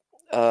house.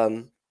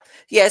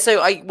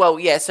 So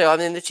I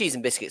mean the cheese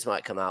and biscuits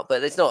might come out,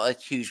 but it's not a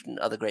huge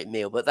other great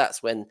meal. But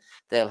that's when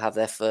they'll have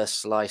their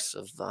first slice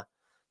of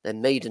their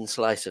maiden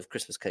slice of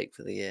Christmas cake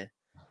for the year.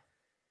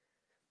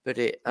 But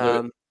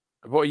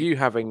what are you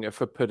having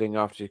for pudding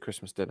after your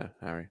Christmas dinner,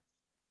 Harry?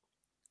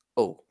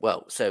 Oh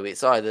well, so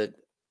it's either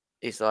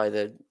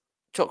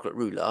chocolate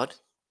roulade,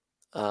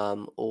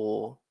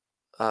 or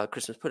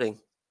Christmas pudding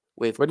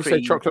with. When you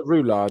say chocolate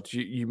roulade,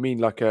 you mean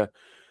like a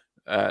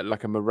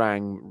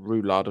meringue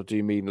roulade, or do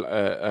you mean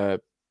a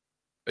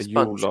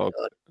Yule log?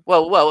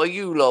 Well, a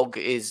Yule log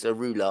is a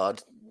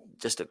roulade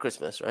just at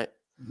Christmas, right?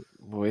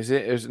 Well, is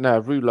it?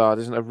 No, roulade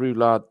isn't a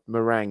roulade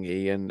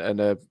meringue,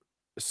 and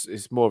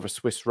it's more of a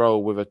Swiss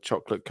roll with a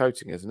chocolate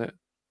coating, isn't it?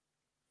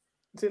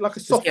 Is it like a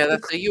soft? Yeah,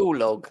 that's a Yule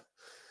log.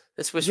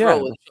 A Swiss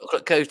roll with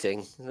chocolate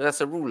coating. That's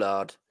a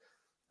roulade.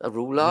 A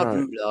roulade,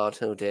 Right. roulade.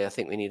 Oh dear, I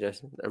think we need a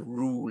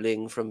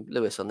ruling from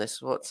Lewis on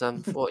this. What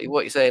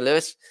you saying,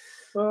 Lewis?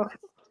 Well,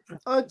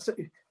 I'd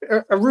say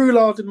a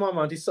roulade in my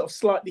mind is sort of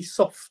slightly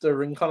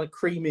softer and kind of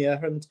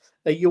creamier, and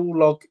a Yule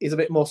log is a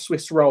bit more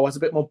Swiss roll, has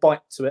a bit more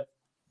bite to it.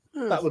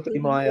 That would be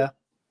my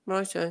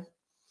righto.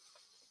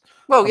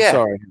 Well, I'm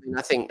sorry.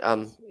 I think I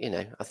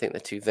think the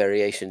two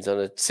variations on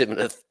a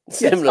similar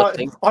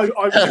thing. I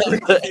would agree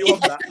with you on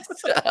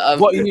that.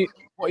 What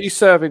are you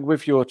serving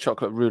with your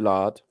chocolate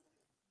roulade?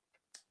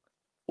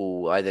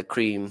 Oh, either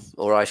cream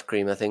or ice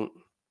cream, I think.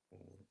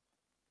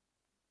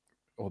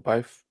 Or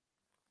both?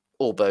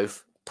 Or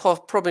both.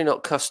 Probably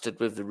not custard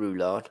with the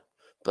roulade,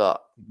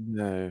 but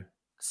no.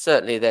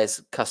 Certainly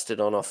there's custard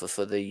on offer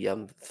for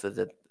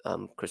the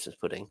Christmas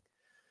pudding.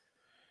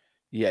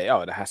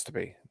 Yeah, it has to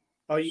be.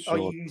 Are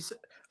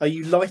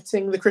you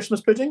lighting the Christmas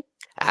pudding?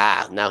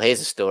 Now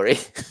here's a story.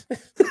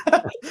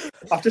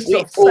 I've just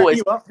sort of set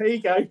you up. Here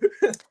you go.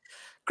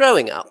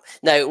 Growing up,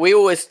 no, we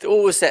always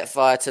set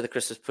fire to the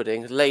Christmas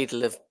pudding,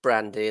 ladle of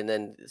brandy, and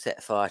then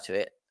set fire to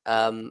it.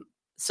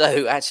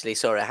 So actually,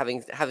 sorry,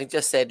 having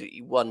just said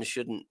one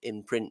shouldn't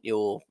imprint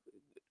your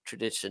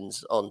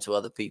traditions onto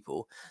other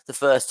people. The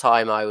first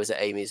time I was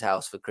at Amy's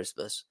house for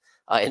Christmas,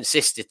 I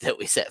insisted that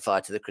we set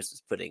fire to the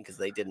Christmas pudding because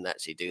they didn't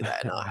actually do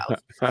that in our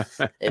house,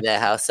 in their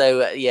house.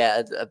 So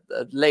a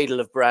ladle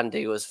of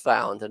brandy was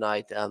found, and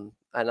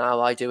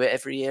now I do it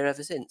every year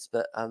ever since.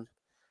 But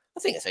I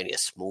think it's only a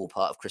small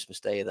part of Christmas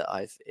Day that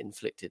I've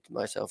inflicted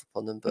myself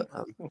upon them. But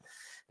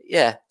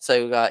so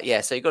you got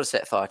to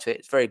set fire to it.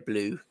 It's very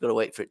blue. You've got to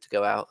wait for it to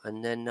go out,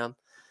 and then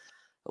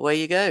away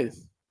you go.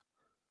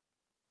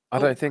 I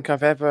don't think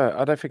I've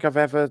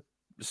ever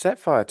set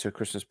fire to a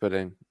Christmas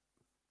pudding.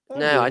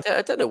 No, I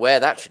don't know where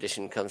that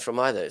tradition comes from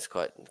either. It's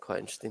quite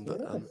interesting. But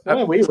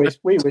we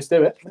always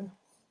do it.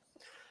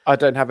 I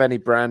don't have any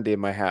brandy in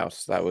my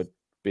house. That would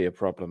be a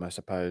problem, I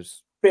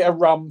suppose. Bit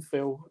of rum,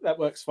 Phil. That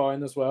works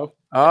fine as well.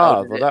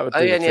 Well, that would.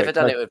 I've only ever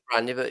done it with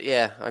brandy, but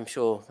yeah, I'm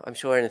sure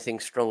anything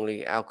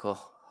strongly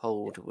alcohol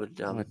would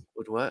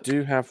work. I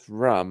do have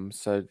rum,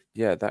 so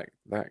yeah, that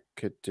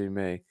could do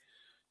me.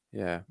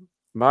 Yeah,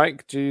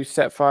 Mike, do you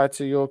set fire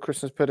to your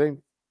Christmas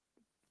pudding?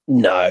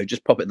 No,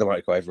 just pop it in the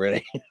microwave,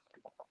 really.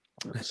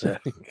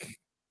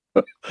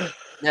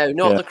 No,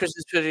 not the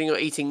Christmas pudding you're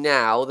eating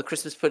now. The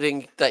Christmas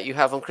pudding that you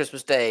have on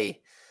Christmas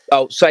Day.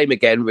 Oh, same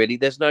again, really.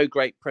 There's no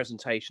great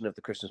presentation of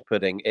the Christmas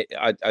pudding.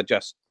 I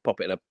just pop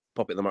it in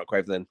the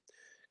microwave, then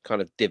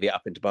kind of divvy it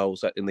up into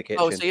bowls in the kitchen.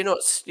 Oh, so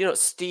you're not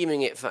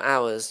steaming it for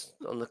hours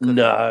on the cooker?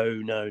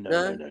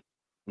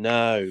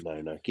 No.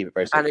 Keep it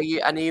very simple.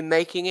 And are you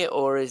making it,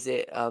 or is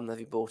it? Have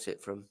you bought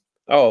it from?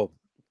 Oh,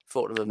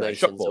 Fortnum and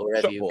Masons, or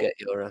wherever you get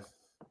your.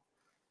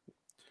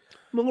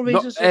 More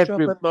reasons to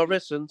shop at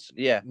Morrison's.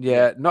 Yeah.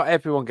 Not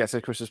everyone gets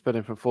a Christmas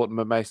pudding from Fortnum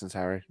and Masons,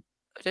 Harry.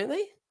 Don't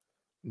they?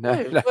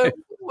 No.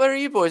 Where are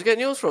you boys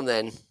getting yours from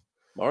then?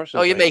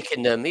 Morrison's. Oh, you're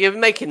making them. You're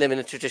making them in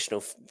a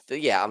traditional.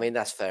 Yeah, I mean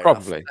that's fair.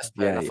 Probably. Enough. That's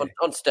fair enough.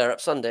 On Stir Up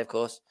Sunday, of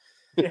course.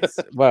 Yes.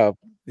 Well,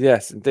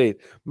 yes, indeed.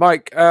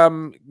 Mike,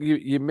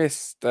 you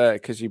missed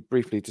because you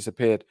briefly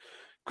disappeared.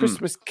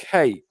 Christmas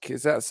cake,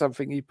 is that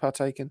something you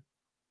partake in?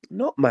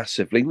 Not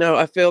massively. No,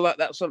 I feel like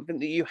that's something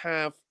that you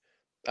have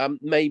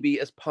maybe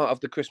as part of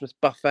the Christmas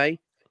buffet.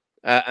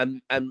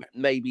 and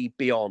maybe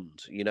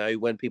beyond. You know,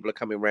 when people are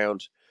coming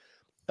round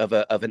of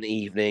an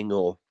evening,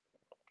 or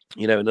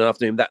in an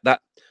afternoon,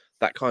 that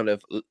kind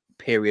of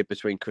period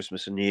between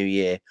Christmas and New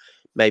Year,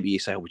 maybe you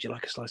say, oh, would you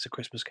like a slice of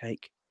Christmas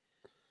cake?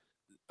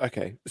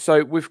 Okay,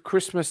 so with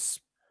Christmas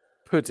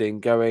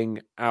pudding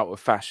going out of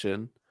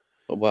fashion,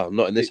 Well,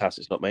 not in this house,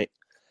 it's not, mate.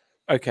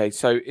 okay,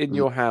 so in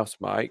your house,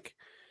 Mike,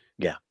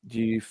 Yeah. do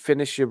you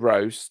finish your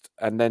roast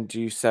and then do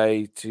you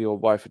say to your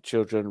wife and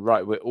children,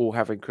 right, we're all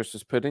having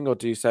Christmas pudding, or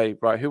do you say,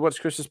 right, who wants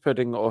Christmas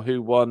pudding, or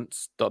who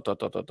wants ...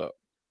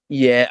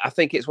 Yeah, I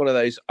think it's one of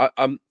those.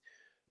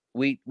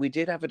 We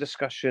did have a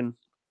discussion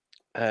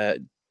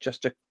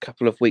just a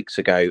couple of weeks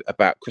ago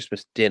about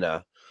Christmas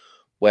dinner,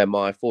 where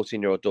my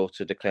 14-year-old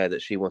daughter declared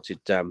that she wanted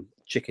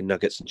chicken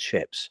nuggets and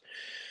chips,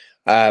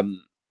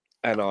 and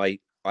I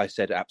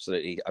said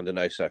absolutely under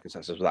no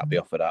circumstances will that be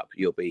offered up.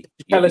 You'll be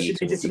Tell her she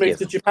eating needed what to you move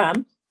give. to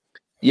Japan.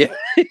 Yeah,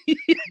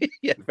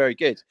 yeah, very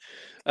good.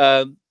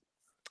 No,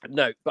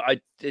 but I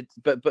did,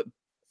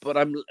 but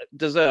I'm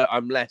dessert.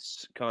 I'm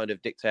less kind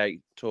of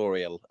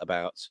dictatorial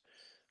about,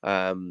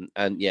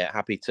 and yeah,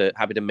 happy to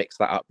mix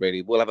that up.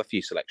 Really, we'll have a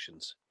few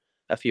selections,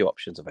 a few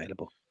options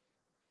available.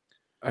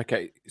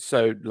 Okay,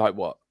 so like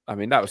what? I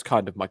mean, that was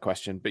kind of my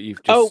question, but you've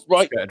Oh, just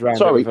right. skirted around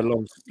Sorry. it with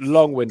a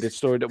long-winded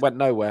story that went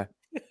nowhere.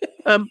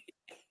 Well,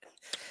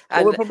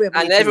 we'll probably have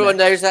And everyone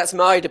knows that's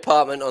my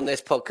department on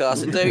this podcast.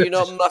 So do you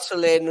not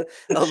muscle in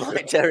on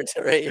my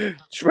territory?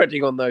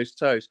 Treading on those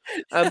toes.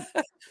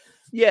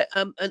 Yeah,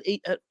 and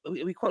eat.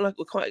 We quite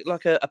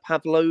like a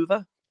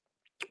pavlova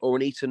or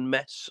an Eton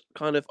mess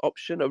kind of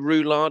option, a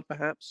roulade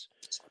perhaps.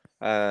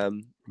 Oh,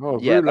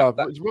 yeah,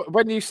 roulade.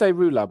 When you say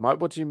roulade,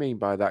 Mike, what do you mean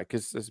by that?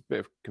 Because there's a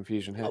bit of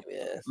confusion here. Oh,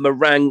 yes.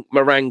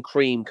 Meringue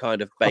cream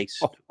kind of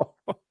based.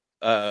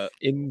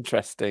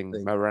 Interesting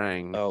thing.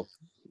 meringue.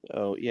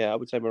 Oh, yeah, I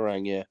would say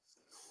meringue. Yeah.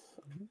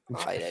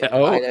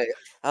 I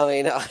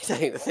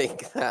don't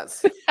think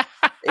that's. The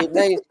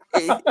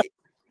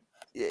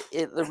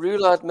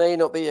roulade may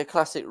not be a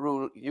classic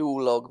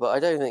Yule log, but I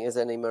don't think there's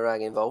any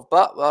meringue involved.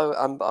 But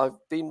I've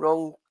been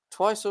wrong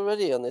twice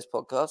already on this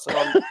podcast, so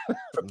I'm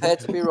prepared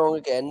to be wrong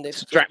again.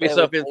 Strap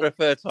yourself in for a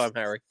third time,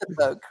 Harry.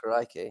 Oh,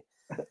 crikey.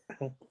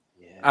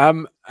 Yeah.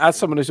 As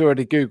someone who's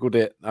already Googled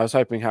it, I was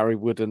hoping Harry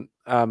wouldn't,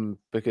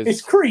 because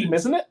It's cream,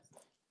 isn't it?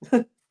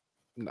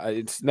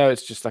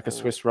 it's just like a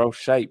Swiss roll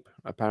shape,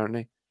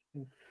 apparently.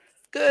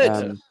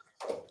 Good.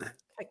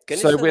 Thank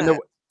goodness So for that.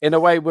 in a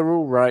way, we're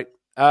all right.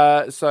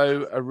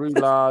 So a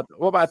roulade.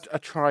 What about a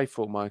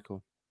trifle,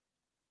 Michael?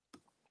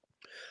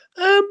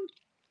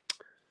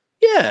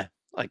 Yeah,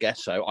 I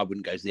guess so. I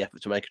wouldn't go to the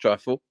effort to make a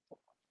trifle.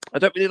 I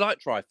don't really like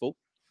trifle.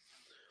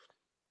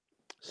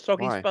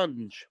 Soggy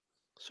sponge.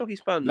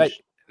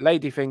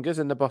 Lady fingers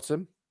in the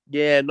bottom.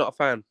 Yeah, not a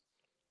fan.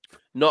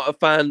 Not a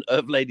fan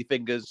of lady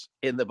fingers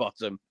in the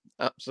bottom.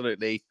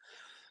 Absolutely.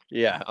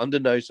 Yeah, under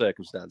no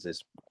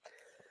circumstances.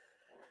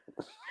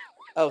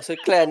 Oh, so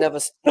Claire never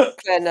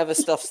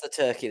stuffs the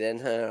turkey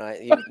then. All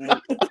right,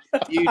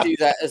 you do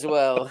that as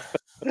well.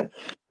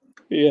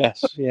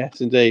 Yes,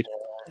 indeed.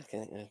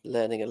 Okay,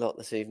 learning a lot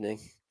this evening.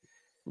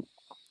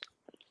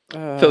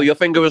 Phil, your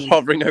finger was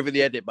hovering over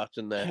the edit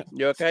button there.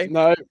 You okay?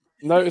 No,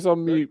 it's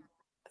on mute.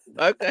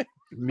 Okay.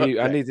 Mute.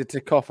 Okay. I needed to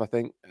cough, I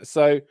think.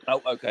 So.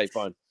 Oh, okay,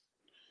 fine.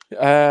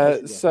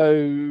 What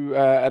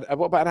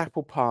about an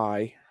apple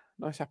pie?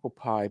 Nice apple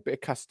pie, bit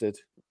of custard.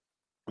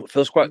 It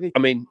feels quite. I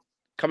mean,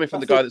 coming from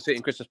the guy that's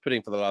eating Christmas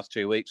pudding for the last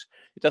 2 weeks,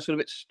 it does feel a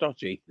bit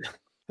stodgy.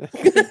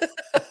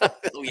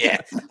 Oh, yeah.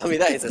 I mean,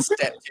 that is a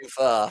step too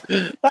far.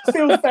 That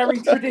feels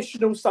very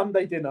traditional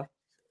Sunday dinner.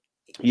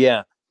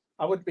 Yeah.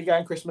 I wouldn't be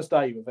going Christmas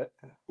Day with it.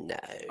 No.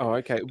 Oh,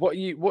 okay. What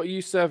are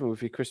you serving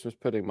with your Christmas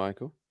pudding,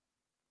 Michael?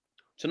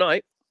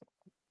 Tonight?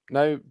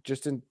 No,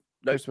 just in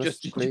Christmas,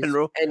 just in please.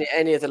 general.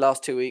 Any of the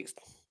last 2 weeks.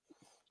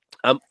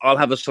 I'll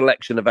have a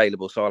selection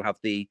available, so I'll have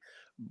the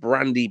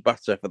brandy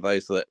butter for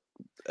those that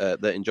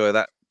enjoy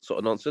that sort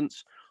of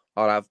nonsense.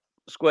 I'll have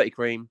squirty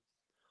cream.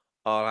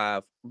 I'll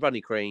have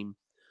runny cream.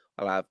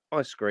 I'll have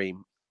ice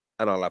cream,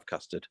 and I'll have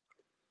custard.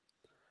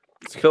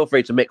 Feel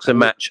free to mix and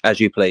match as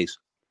you please.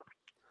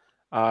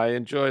 I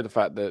enjoy the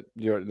fact that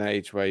you're at an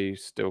age where you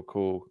still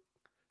call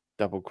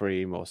double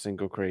cream or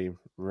single cream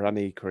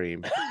runny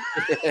cream.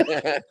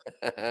 The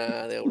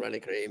old runny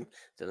cream.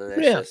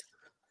 Delicious.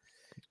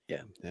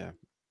 Yeah.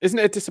 Isn't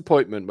it a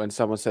disappointment when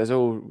someone says,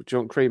 "Oh, do you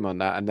want cream on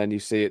that?" and then you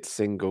see it's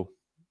single?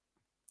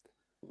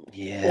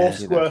 Yeah. Or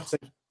squirty.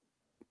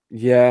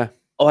 Yeah.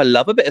 Oh, I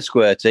love a bit of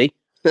squirty.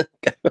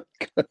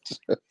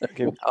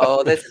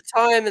 Oh, there's a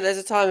time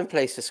and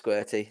place for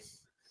squirty.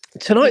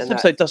 Tonight's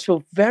episode does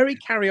feel very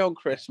Carry On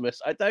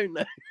Christmas. I don't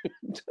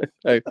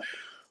know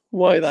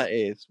why that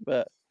is,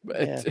 but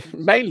yeah.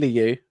 Mainly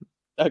you.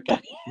 Okay.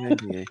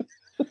 Mainly you.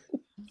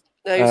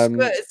 No,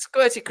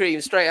 squirty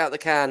cream straight out the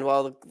can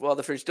while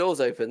the fridge door's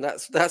open.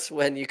 That's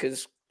when you can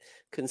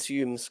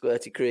consume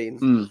squirty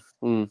cream.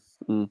 It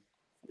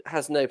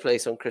has no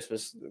place on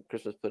Christmas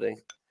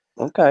pudding.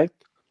 Okay.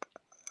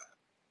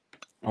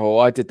 Oh,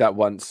 I did that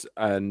once,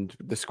 and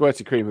the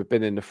squirty cream had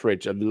been in the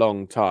fridge a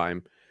long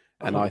time,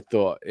 and I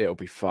thought it'll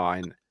be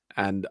fine.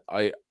 And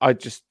I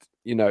just,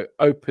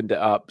 opened it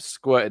up,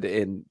 squirted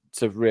it in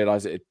to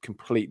realize it had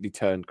completely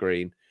turned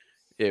green.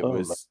 It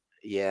was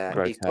Yeah,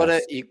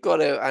 grotesque. you've got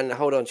to, and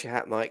hold on to your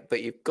hat, Mike.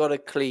 But you've got to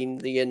clean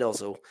your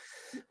nozzle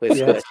with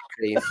Yeah. squirty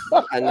cream.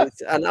 And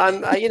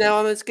I'm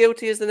I'm as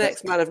guilty as the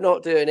next man of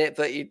not doing it.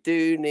 But you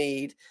do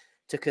need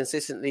to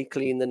consistently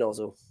clean the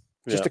nozzle.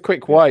 Just a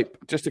quick wipe.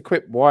 Just a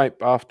quick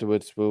wipe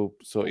afterwards will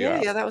sort you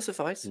out. Yeah, that will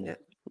suffice. Yeah.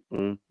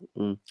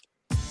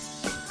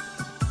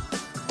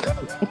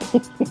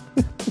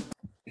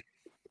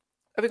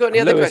 Have we got any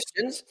other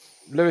questions?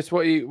 Lewis,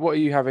 what are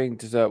you having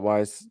dessert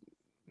wise?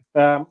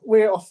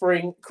 We're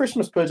offering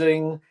Christmas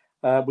pudding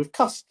with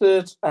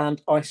custard and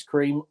ice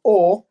cream,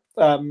 or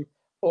the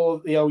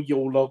old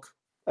Yule log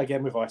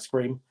again with ice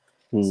cream.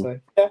 So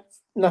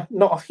no,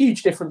 not a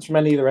huge difference from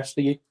any of the rest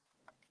of you.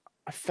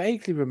 I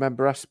vaguely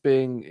remember us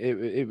being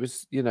it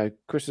was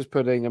Christmas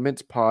pudding, a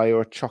mince pie, or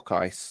a choc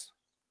ice.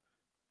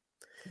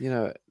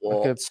 Like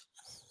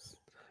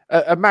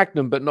a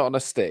magnum, but not on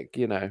a stick.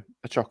 A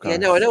choc ice. Yeah,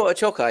 no, I know what a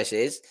choc ice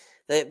is.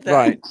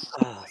 Right.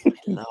 Oh,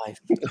 my life.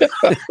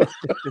 So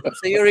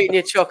you're eating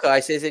your choc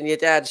ices and your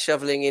dad's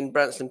shoveling in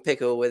Branston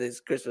pickle with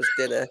his Christmas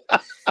dinner.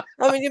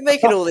 I mean, you're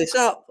making all this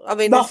up. I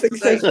mean, Nothing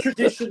says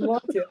tradition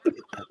like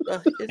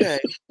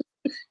it.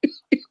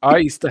 I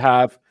used to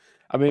have.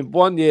 I mean,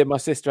 one year my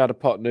sister had a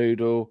pot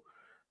noodle.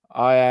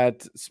 I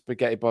had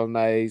spaghetti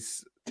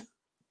bolognese.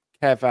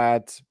 Kev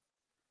had,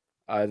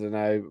 I don't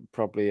know,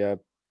 probably a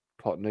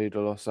pot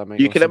noodle or something.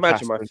 You can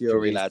imagine my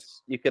fury,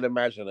 lads. You can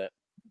imagine it.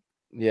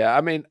 Yeah,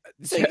 I mean,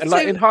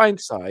 in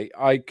hindsight,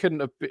 I couldn't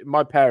have.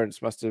 My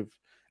parents must have,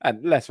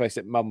 and let's face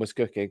it, Mum was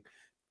cooking.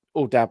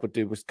 All Dad would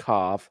do was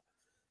carve,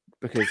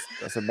 because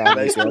that's a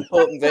manly job.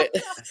 Important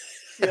bit.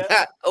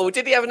 Yeah. Oh,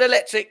 did he have an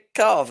electric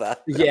carver?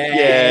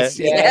 Yes.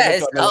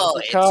 Oh,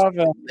 it's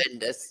carver.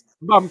 Tremendous.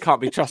 Mum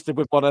can't be trusted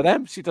with one of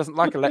them. She doesn't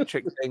like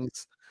electric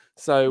things.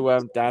 So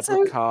Dad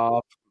would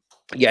carve.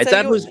 Yeah,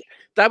 Dad was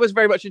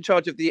very much in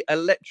charge of the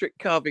electric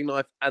carving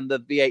knife and the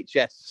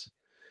VHS.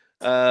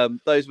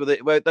 Those were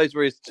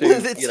his two,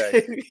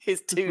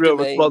 his two real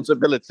domains.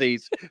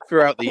 responsibilities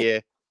throughout the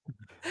year.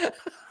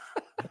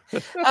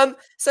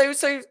 So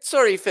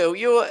sorry, Phil.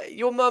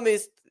 Your mum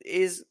is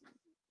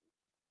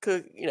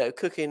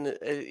cooking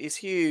this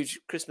huge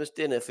Christmas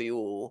dinner for you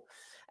all,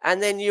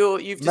 and then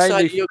you've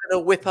decided you're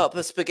going to whip up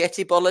a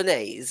spaghetti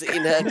bolognese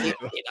in her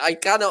kitchen. I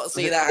cannot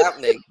see that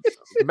happening.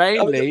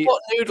 Mainly,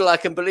 pot noodle I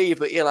can believe,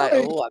 but you're like,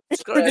 I'm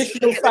just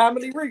traditional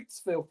family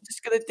roots, Phil.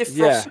 Just going to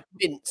defrost some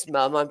mince,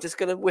 Mum. I'm just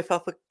going to whip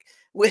up a.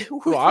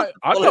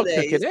 I'm not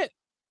cooking it.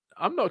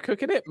 I'm not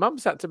cooking it.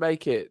 Mum's had to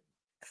make it.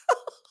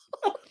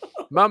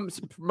 My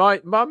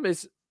mum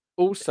is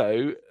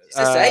also.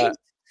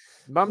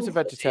 Mum's a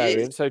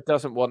vegetarian, so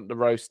doesn't want the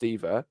roast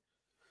either.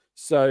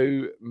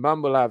 So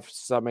Mum will have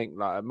something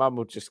like Mum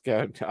will just go,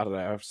 I don't know,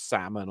 have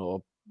salmon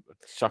or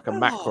chuck a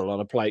mackerel on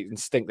a plate and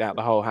stink out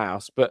the whole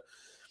house. But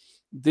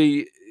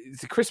the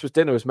Christmas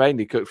dinner was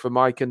mainly cooked for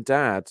Mike and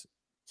Dad.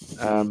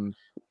 In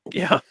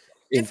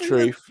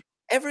truth,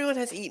 everyone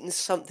has eaten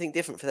something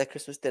different for their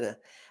Christmas dinner,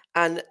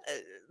 and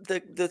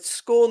the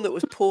scorn that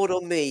was poured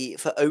on me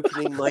for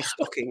opening my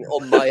stocking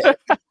on my own.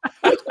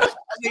 I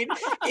mean,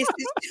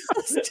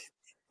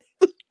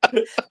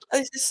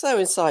 this is so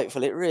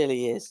insightful. It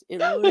really is. It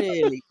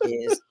really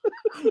is.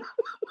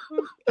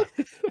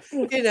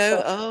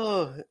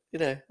 Oh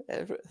no,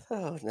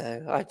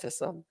 I'm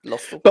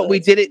lost for words. But we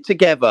did it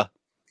together.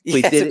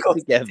 We did it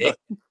together.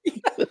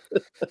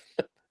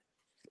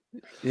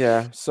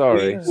 Yeah,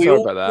 sorry. We sorry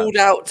all about that. called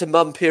out to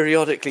Mum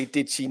periodically,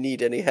 did she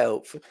need any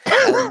help?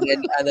 And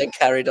then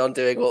carried on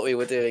doing what we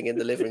were doing in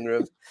the living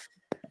room.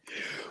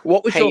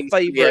 What was your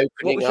favourite?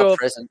 Opening our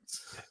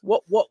presents.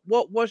 What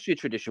was your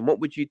tradition? What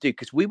would you do?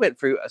 Because we went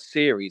through a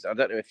series. I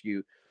don't know if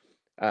you're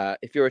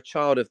a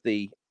child of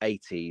the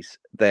 80s,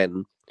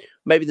 then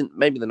maybe the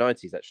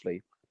 90s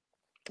actually.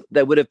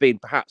 There would have been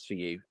perhaps for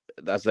you,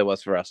 as there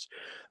was for us,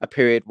 a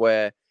period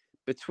where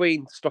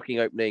between stocking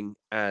opening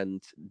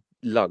and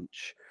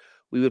lunch,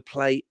 we would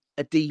play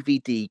a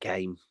DVD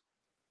game.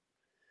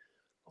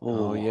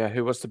 Oh yeah,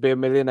 Who Wants to Be a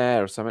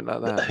Millionaire or something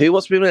like that. Who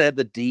Wants to Be a Millionaire?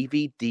 The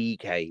DVD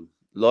game.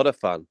 A lot of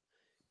fun.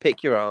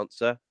 Pick your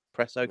answer.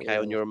 Press OK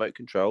on your remote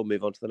control.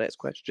 Move on to the next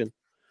question.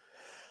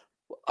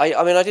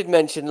 I mean, I did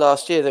mention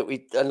last week that we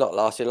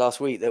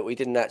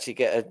didn't actually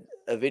get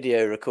a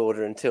video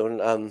recorder until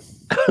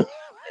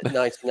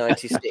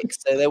 1996.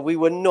 So we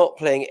were not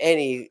playing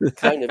any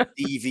kind of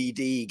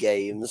DVD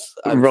games,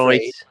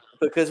 afraid,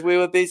 because we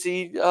were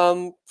busy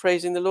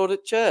praising the Lord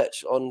at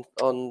church on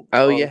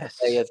the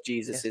day of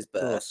Jesus's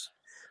birth,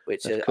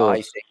 which I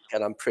think,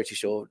 and I'm pretty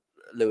sure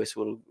Lewis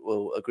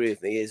will agree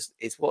with me, is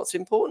what's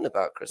important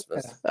about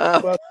Christmas.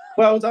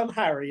 Well done,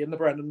 Harry and the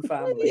Brennan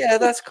family. Yeah,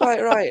 that's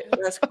quite right.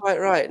 That's quite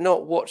right.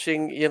 Not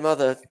watching your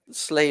mother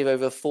slave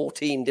over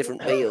 14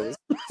 different meals.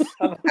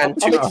 I'm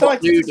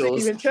excited to see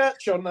you in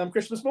church on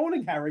Christmas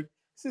morning, Harry.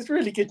 This is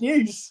really good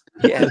news.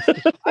 Yeah,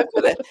 I've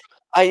got it.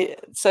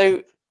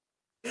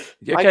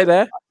 You okay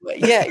there?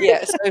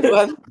 Yeah. So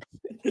do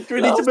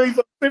we need to move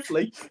on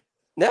swiftly?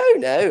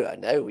 No, I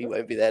know we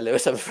won't be there,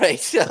 Lewis. I'm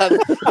afraid.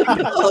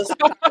 Because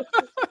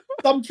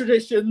Some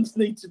traditions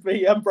need to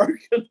be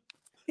broken.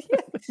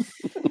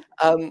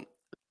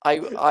 I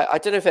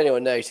don't know if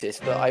anyone noticed,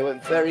 but I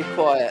went very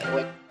quiet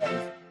when.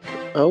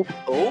 Oh,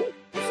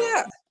 What's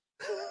that?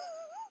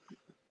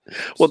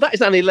 well, that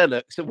is Annie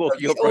Lennox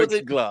walking Or on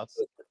broken glass.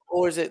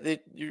 Or is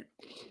it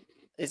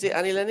is it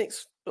Annie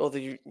Lennox or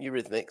the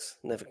Eurythmics?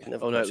 Never.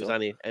 Oh no, it was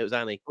Annie. It was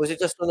Annie. Was it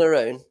just on her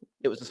own?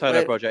 It was a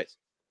solo project.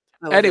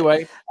 Oh, was it?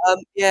 Anyway,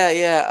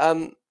 yeah.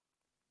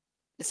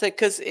 So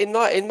because in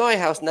my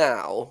house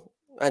now,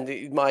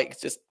 and Mike,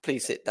 just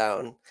please sit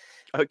down.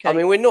 Okay. I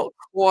mean, we're not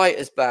quite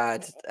as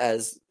bad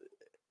as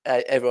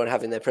everyone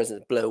having their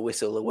presents blow a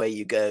whistle, away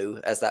you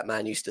go, as that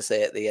man used to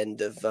say at the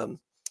end of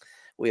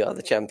We Are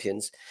the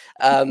Champions.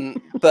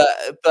 But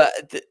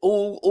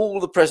all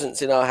the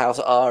presents in our house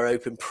are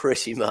open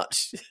pretty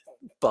much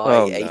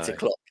by 8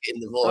 o'clock in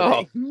the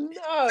morning.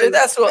 Oh,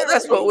 no. So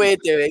that's what we're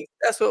doing.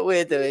 That's what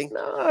we're doing.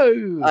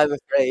 No. I'm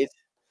afraid.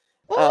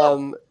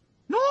 Norman!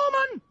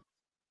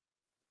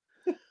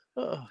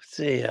 Oh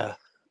dear.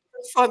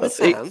 Fine with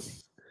Sam.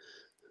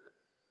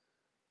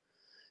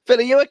 Phil,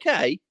 are you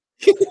okay?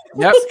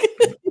 Yep.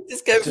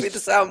 Just go through the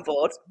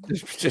soundboard.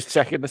 Just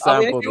checking the I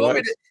mean, soundboard.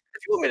 if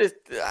you want me to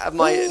have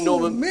my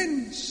Norman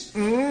Mince!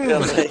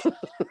 if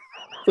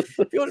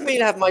you want me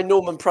to have my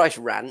Norman Price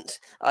rant,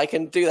 I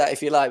can do that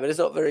if you like, but it's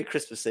not very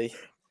Christmassy.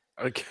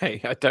 Okay,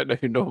 I don't know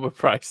who Norman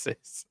Price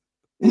is.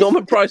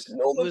 Norman Price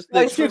Norman was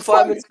Price the from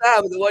Fireman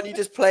Sam, the one you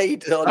just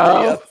played on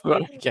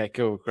Right. Okay,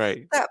 cool,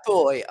 great. that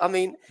boy. I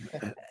mean,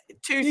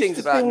 two Used things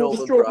to about steal all the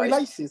Norman strawberry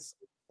Price. laces.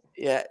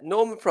 Yeah,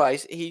 Norman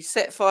Price, he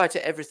set fire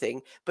to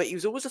everything, but he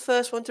was always the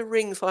first one to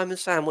ring Fireman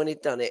Sam when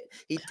he'd done it.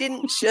 He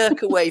didn't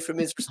shirk away from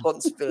his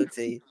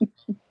responsibility.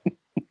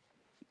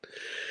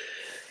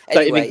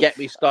 Don't even get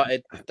me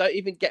started. Don't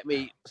even get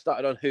me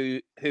started on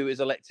who is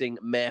electing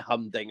Mayor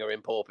Humdinger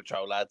in Paw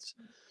Patrol, lads.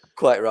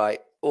 Quite right.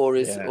 Or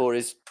is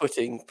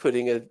putting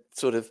a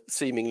sort of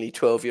seemingly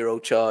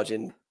 12-year-old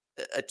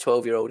a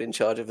 12-year-old in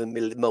charge of a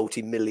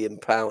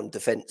multi-million-pound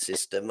defence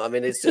system. I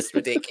mean, it's just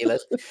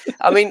ridiculous.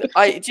 I mean,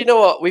 do you know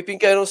what? We've been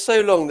going on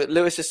so long that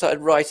Lewis has started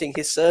writing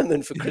his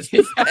sermon for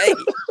Christmas Day. I've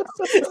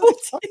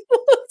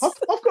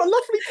got a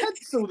lovely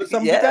pencil that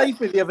somebody gave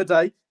me the other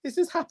day. It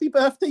says "Happy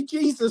Birthday,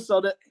 Jesus"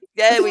 on it.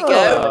 There we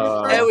go.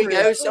 Oh. There we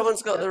go.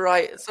 Someone's got the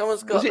right.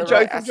 Someone's got Was it the Joe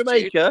right from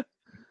attitude. Jamaica?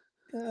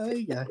 There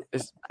you go.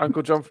 It's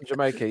Uncle John from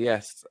Jamaica.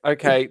 Yes.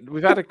 Okay,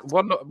 we've had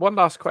one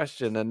last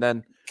question, and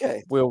then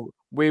Okay.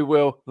 we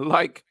will,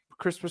 like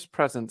Christmas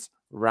presents,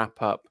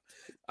 wrap up.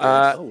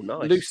 Oh,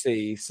 nice.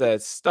 Lucy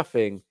says,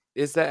 stuffing.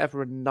 Is there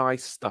ever a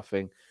nice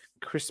stuffing?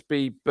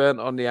 Crispy,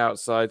 burnt on the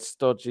outside,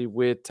 stodgy,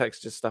 weird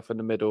texture stuff in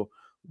the middle.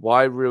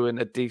 Why ruin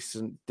a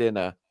decent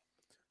dinner?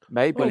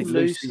 Maybe Oh,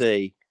 Lucy's-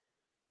 Lucy.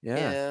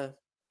 Yeah.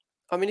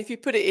 I mean, if you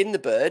put it in the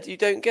bird, you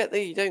don't get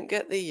the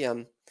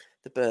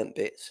burnt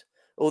bits.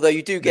 Although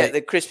you do get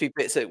the crispy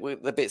bits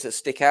the bits that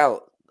stick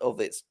out of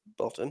its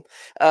bottom.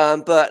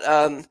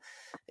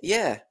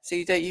 Yeah. So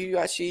you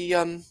actually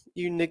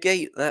you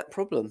negate that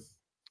problem.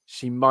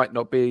 She might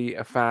not be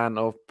a fan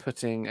of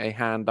putting a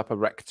hand up a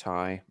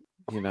recti.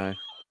 You know,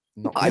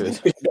 not good.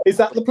 Is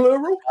that the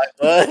plural?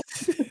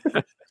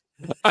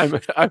 I'm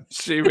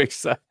assuming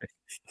so.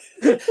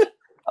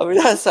 I mean,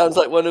 that sounds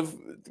like one of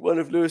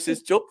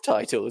Lewis's job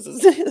titles,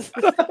 isn't it?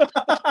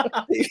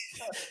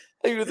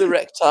 Who the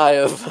recti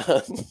of?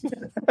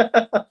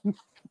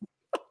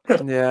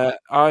 Yeah,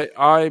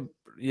 I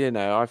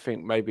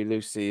think maybe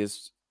Lucy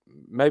is.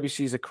 Maybe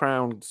she's a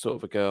crown sort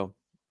of a girl.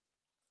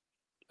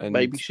 And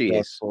Maybe she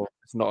is.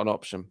 It's not an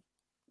option.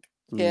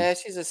 Yeah,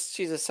 she's a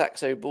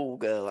saxo ball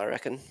girl, I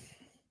reckon.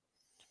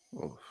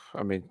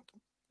 I mean,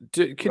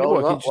 Roll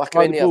them up, whack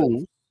 'em in the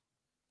oven.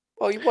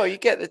 Well, you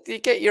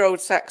get your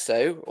old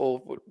saxo or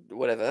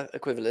whatever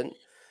equivalent.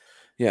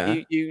 Yeah.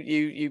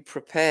 You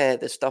prepare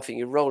the stuffing,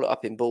 you roll it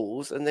up in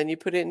balls, and then you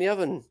put it in the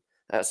oven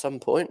at some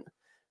point,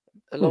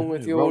 along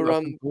with your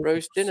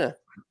roast dinner.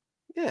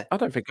 Yeah. I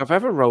don't think I've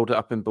ever rolled it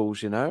up in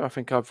balls. I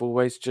think I've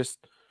always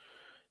just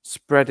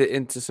spread it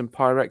into some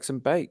Pyrex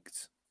and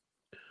baked.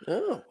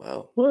 Oh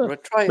well.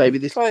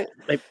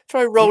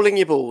 Try rolling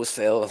your balls,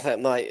 Phil. That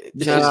might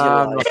change your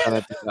life. I'm not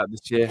going to do that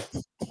this year.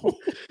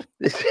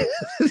 This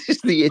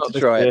is the year to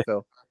try it,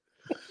 Phil.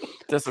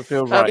 Doesn't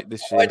feel right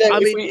this year.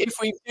 If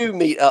we do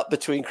meet up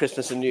between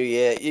Christmas and New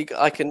Year,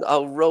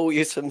 I'll roll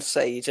you some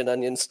sage and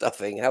onion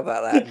stuffing. How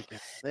about that?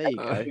 There you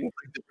go.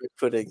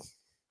 Pudding.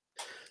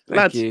 Thank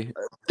Lads, you.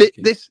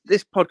 This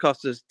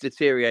podcast has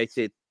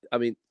deteriorated. I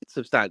mean,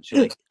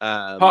 substantially.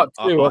 Part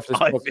two of this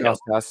podcast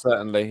has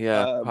certainly,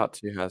 part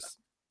two has.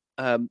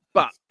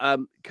 But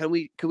can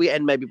we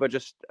end maybe by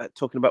just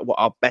talking about what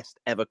our best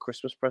ever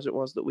Christmas present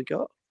was that we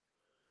got?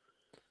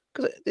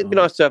 Because it'd be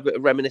nice to have a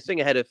reminiscing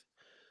ahead of,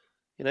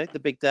 the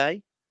big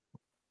day.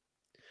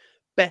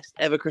 Best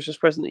ever Christmas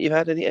present that you've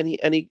had?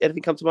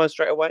 Anything come to mind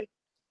straight away?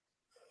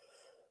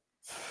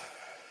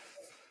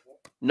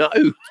 No.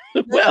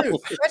 Well, I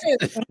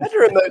had a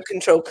remote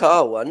control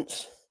car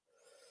once.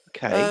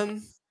 Okay.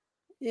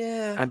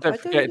 Yeah. And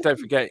don't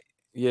forget,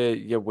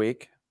 your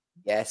wig.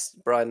 Yes,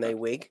 Brian May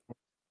wig.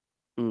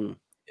 Mm.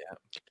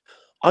 Yeah.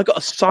 I got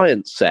a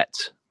science set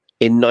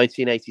in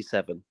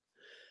 1987,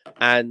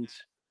 and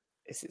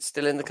Is it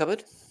still in the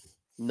cupboard?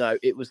 no,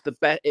 it was the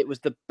best. It was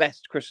the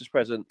best Christmas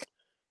present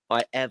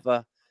I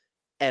ever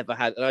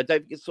had, and I don't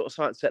think it's the sort of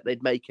science set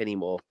they'd make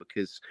anymore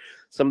because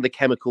some of the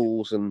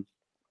chemicals and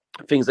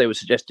things they were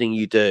suggesting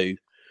you do.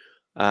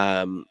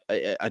 I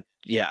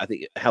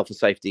think health and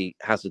safety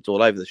hazards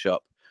all over the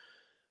shop,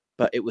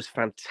 but it was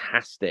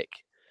fantastic.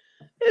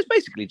 It was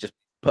basically just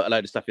put a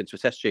load of stuff into a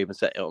test tube and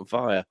set it on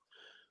fire,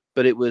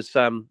 but it was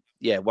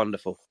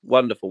wonderful.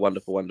 The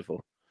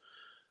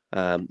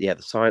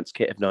science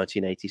kit of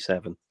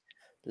 1987.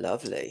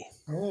 Lovely.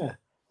 Yeah.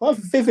 Well,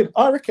 vivid.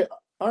 I reckon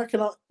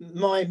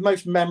my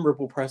most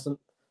memorable present,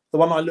 the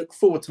one I look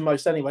forward to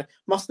most anyway,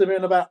 must have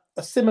been about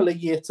a similar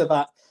year to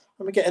that.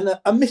 I'm getting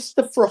a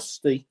Mr.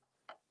 Frosty.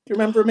 Do you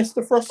remember a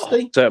Mr.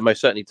 Frosty? So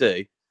most certainly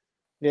do.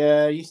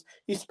 Yeah, you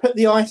used to put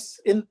the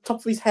ice in top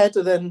of his head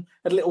and then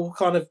a little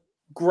kind of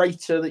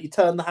grater that you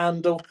turn the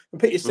handle and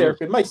put your syrup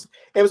in.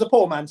 It was a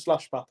poor man's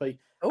slush puppy.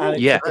 And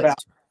it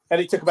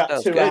took about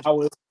Sounds 2 good.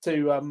 hours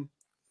to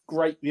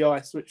grate the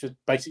ice, which was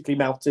basically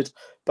melted.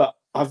 But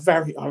I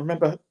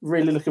remember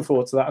really looking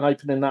forward to that and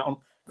opening that on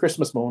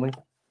Christmas morning.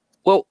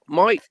 Well,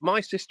 my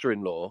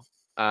sister-in-law,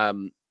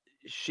 we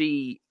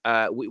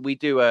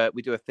do a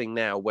thing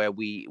now where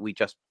we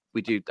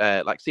do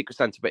like Secret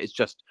Santa, but it's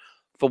just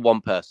for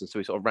one person. So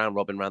we sort of round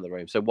robin around the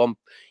room. So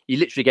you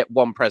literally get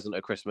one present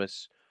at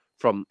Christmas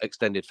from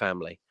extended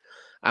family.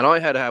 And I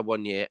had her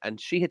one year, and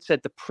she had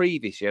said the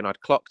previous year, and I'd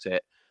clocked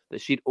it,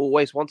 that she'd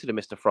always wanted a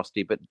Mr.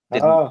 Frosty, but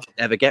didn't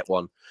ever get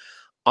one.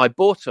 I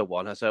bought her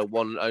one as her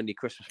one and only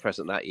Christmas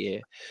present that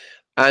year.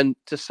 And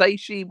to say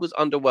she was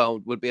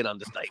underwhelmed would be an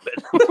understatement.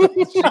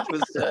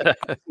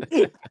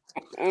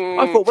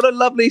 I thought, what a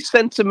lovely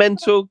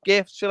sentimental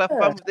gift. She'll have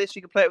fun with this. She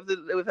can play it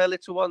with her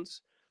little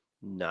ones.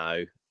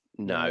 No.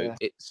 Yeah.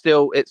 It's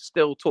still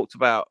talked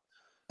about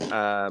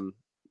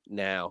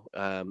now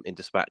in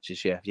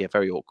dispatches. Yeah,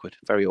 very awkward.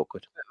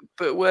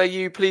 But were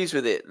you pleased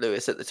with it,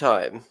 Lewis, at the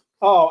time?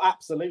 Oh,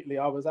 absolutely.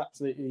 I was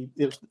absolutely.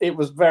 It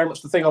was very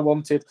much the thing I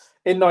wanted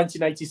in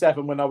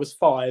 1987 when I was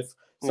 5.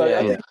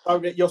 So I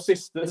think your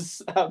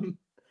sister's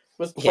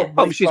was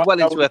probably. She's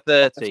well into her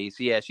 30s.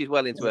 Yeah, she's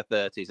well into her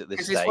 30s at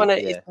this stage.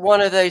 It's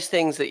one of those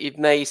things that you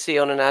may see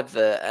on an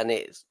advert, and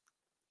it's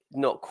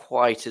not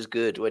quite as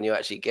good when you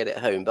actually get it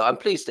home. But I'm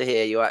pleased to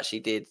hear you actually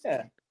did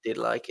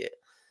like it.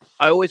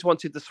 I always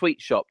wanted the sweet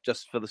shop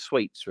just for the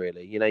sweets,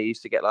 really. You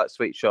used to get like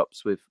sweet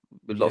shops with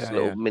lots of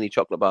little mini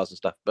chocolate bars and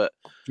stuff. But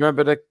do you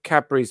remember the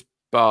Cadbury's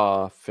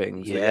bar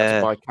things that you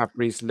had to buy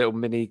Cadbury's little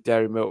mini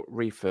dairy milk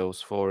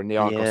refills for in the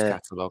Argos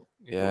catalogue?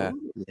 Yeah.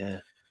 Ooh. Yeah.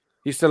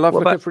 Used to love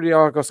looking through the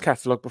Argos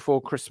catalogue before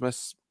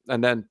Christmas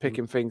and then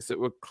picking things that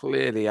were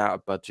clearly out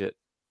of budget.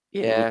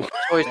 Yeah.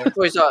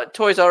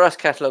 Toys R Us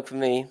catalogue for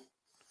me.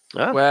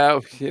 Oh.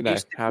 Well,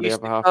 how the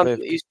other half live.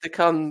 It used to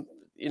come,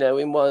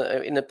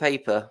 in a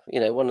paper,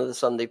 one of the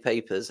Sunday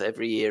papers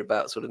every year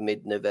about sort of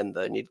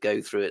mid-November, and you'd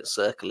go through it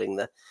circling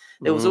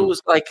there was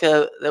always like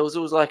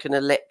an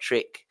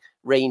electric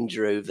Range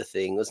Rover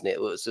thing, wasn't it?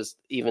 It was just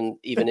even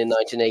in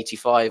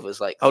 1985 was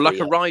like like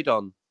a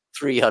ride-on,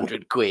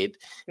 300 quid,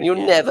 and you'll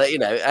never,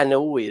 and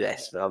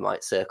always I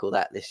might circle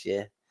that this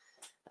year.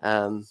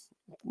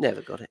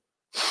 Never got it.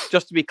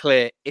 Just to be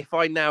clear, if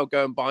I now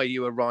go and buy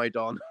you a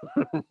ride-on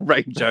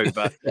Range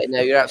Rover, no,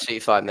 you're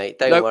absolutely fine, mate.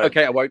 Don't worry.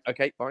 Okay, I won't.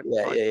 Okay, fine.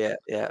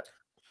 Yeah.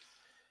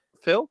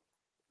 Phil?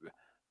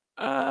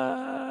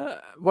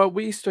 Well,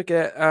 we used to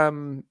get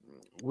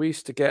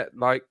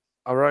like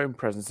our own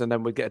presents, and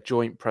then we'd get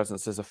joint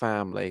presents as a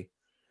family.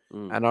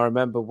 And I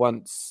remember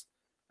once,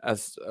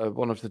 as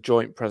one of the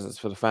joint presents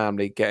for the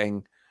family,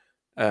 getting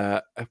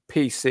a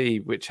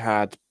PC which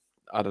had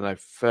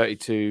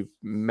 32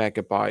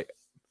 megabyte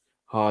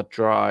hard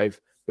drive,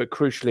 but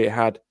crucially it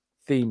had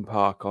theme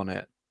park on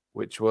it,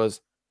 which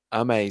was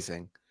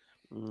amazing.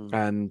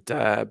 And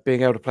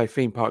being able to play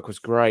theme park was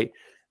great.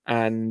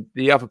 And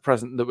the other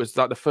present that was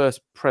like the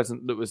first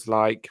present that was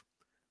like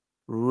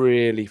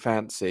really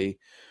fancy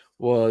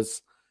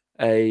was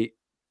a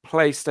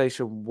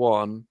PlayStation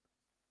 1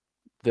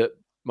 that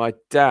my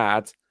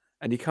dad,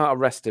 and you can't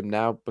arrest him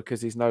now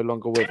because he's no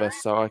longer with us,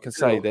 so I can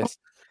say this.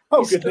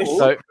 Oh goodness!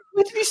 So,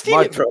 where did you steal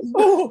it from?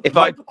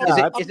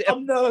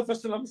 I'm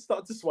nervous and I'm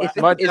starting to sweat.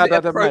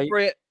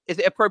 Is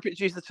it appropriate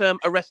to use the term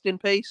 "arrest in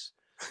peace"?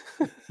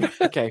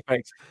 Okay,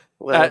 thanks.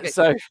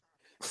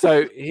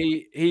 So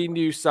he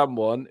knew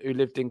someone who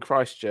lived in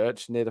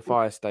Christchurch near the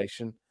fire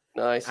station.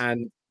 Nice.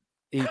 And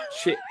he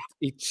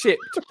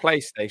chipped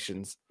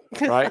PlayStations,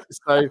 right?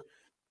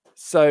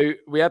 So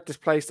we had this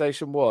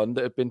PlayStation 1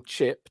 that had been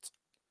chipped.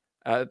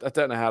 I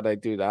don't know how they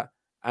do that.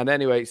 And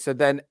anyway, so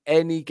then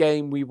any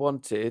game we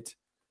wanted,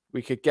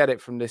 we could get it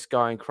from this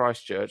guy in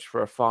Christchurch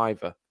for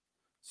 £5.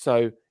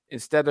 So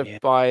instead of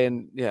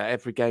buying,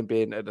 every game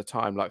being at the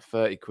time like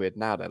 30 quid,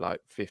 now they're like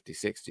 50,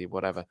 60,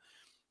 whatever.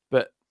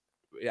 But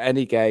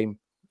any game,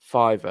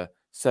 £5.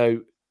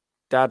 So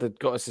Dad had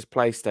got us this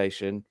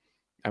PlayStation,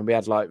 and we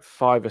had like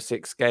 5 or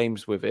 6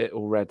 games with it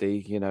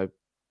already. You know,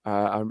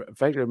 I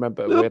vaguely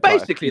remember We we were had like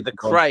basically the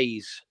one.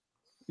 craze.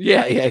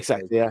 Yeah, basically.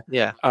 exactly.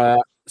 Yeah. Yeah.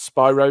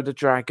 Spyro the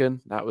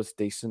Dragon, that was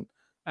decent,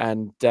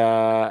 and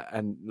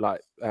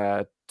like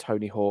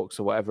Tony Hawk's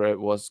or whatever it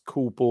was,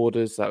 Cool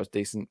Borders, that was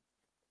decent,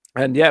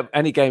 and yeah,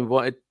 any game we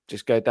wanted,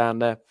 just go down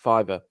there,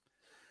 $5.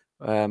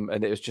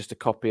 And it was just a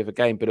copy of a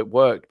game, but it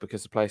worked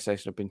because the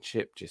PlayStation had been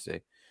shipped. You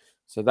see,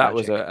 so that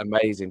was Magic. an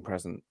amazing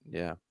present.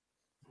 Yeah,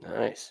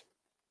 Nice.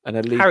 and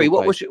a legal Harry,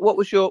 what place.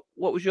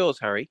 was yours,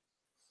 Harry?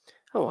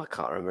 Oh, I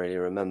can't really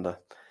remember.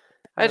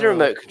 I had a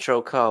remote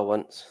control car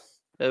once.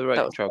 The remote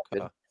That was control quite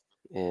car.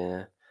 good.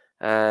 Yeah,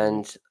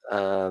 and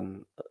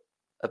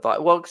a bike.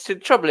 Well, so the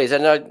trouble is,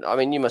 and I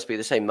mean, you must be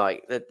the same,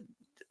 Mike. That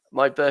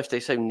my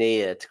birthday's so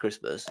near to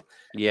Christmas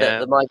Yeah.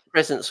 that my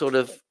presents sort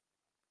of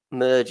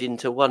merge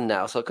into one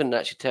now. So I couldn't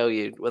actually tell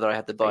you whether I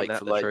had the Ain't bike that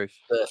for the my truth?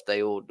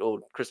 birthday or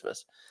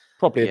Christmas.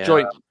 Probably a Yeah.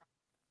 joint.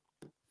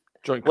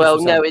 Well,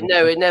 Christmas no, album.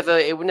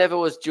 it never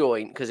was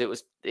joint because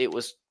it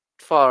was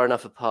far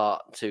enough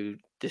apart to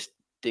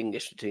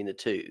distinguish between the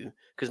two.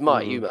 Because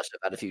Mike, you must have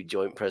had a few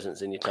joint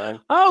presents in your time.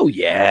 Oh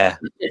yeah,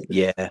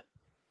 yeah,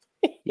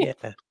 yeah.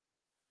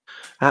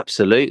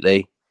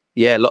 Absolutely.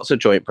 Yeah, lots of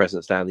joint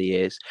presents down the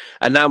years.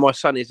 And now my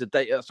son is a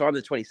day. So I'm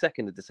the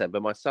 22nd of December.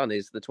 My son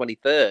is the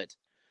 23rd.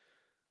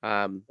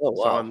 Oh, So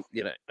wow. I'm,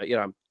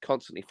 I'm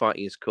constantly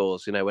fighting his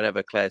cause. You know,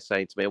 whenever Claire's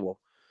saying to me, "Well,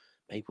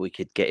 maybe we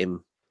could get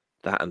him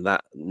that and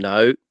that,"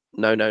 no.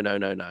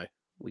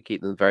 We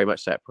keep them very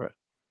much separate.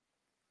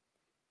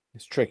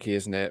 It's tricky,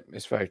 isn't it?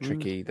 It's very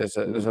tricky. There's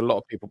a lot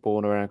of people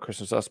born around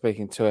Christmas. I was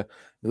speaking to a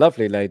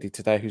lovely lady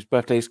today whose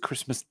birthday is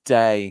Christmas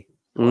Day,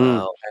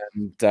 Wow.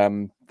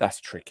 and that's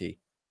tricky.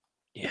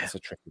 Yeah, it's a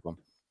tricky one.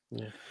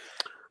 Yeah.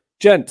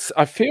 Gents,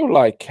 I feel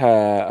like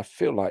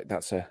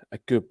that's a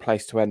good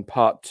place to end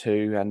part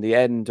 2 and the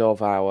end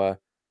of our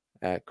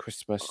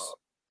Christmas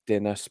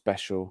dinner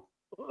special.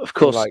 Of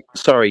course. like-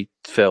 Sorry,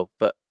 Phil,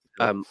 but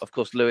of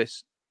course,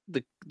 Lewis,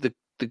 the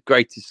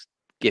greatest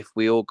gift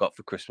we all got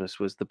for Christmas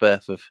was the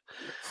birth of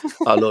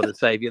our Lord and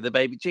Savior, the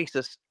baby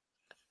Jesus.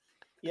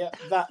 Yeah,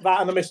 that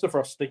and a Mr.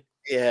 Frosty.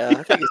 Yeah,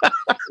 I think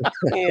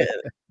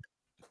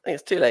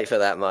it's too late for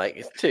that, Mike.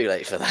 It's too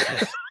late for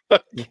that.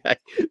 Okay,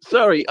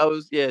 sorry, I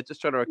was just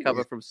trying to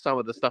recover from some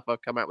of the stuff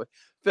I've come out with.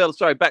 Phil,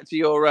 sorry, back to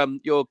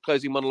your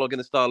closing monologue in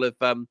the style of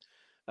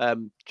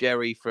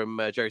Jerry from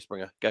Jerry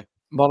Springer. Go.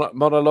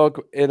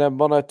 Monologue in a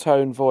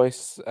monotone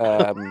voice.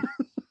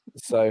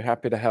 So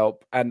happy to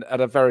help, and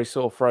at a very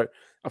sore throat.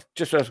 I've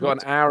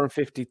got an hour and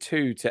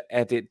 52 to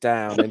edit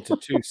down into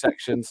 2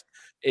 sections.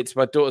 It's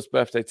my daughter's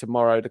birthday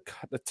tomorrow.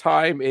 The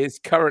time is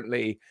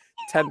currently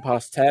 10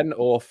 past 10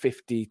 or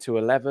 50 to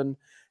 11,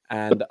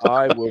 and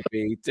I will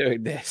be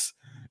doing this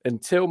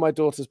until my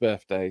daughter's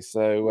birthday.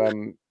 So,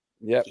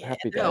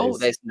 happy days. Oh,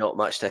 there's not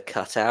much to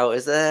cut out,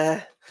 is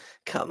there?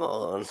 Come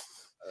on.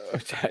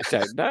 I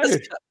don't know.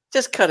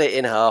 Just cut it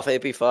in half.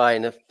 It'd be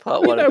fine.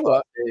 Part 1 and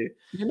part 2.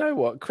 You know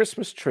what?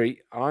 Christmas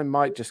treat. I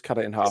might just cut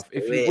it in half.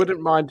 If you wouldn't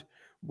mind,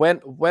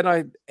 when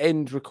I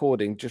end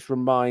recording, just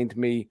remind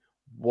me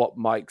what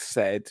Mike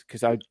said,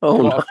 because there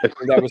was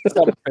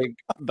something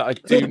that I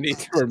do need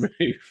to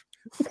remove.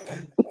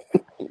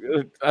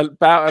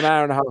 About an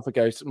hour and a half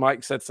ago,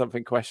 Mike said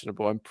something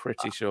questionable. I'm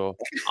pretty sure.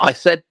 I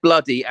said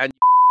bloody and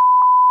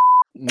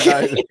no,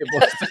 it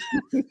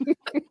wasn't.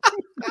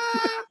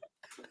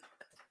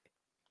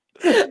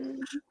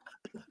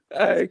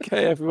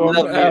 Okay, everyone.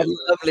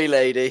 Lovely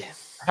lady.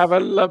 Have a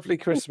lovely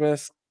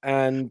Christmas,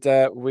 and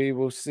we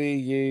will see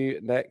you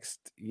next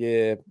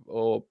year,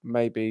 or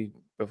maybe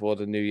before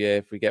the new year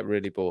if we get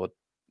really bored.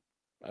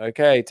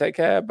 Okay, take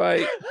care.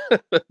 Bye.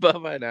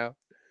 Bye now.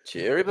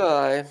 Cheery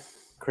bye.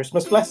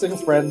 Christmas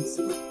blessings, friends.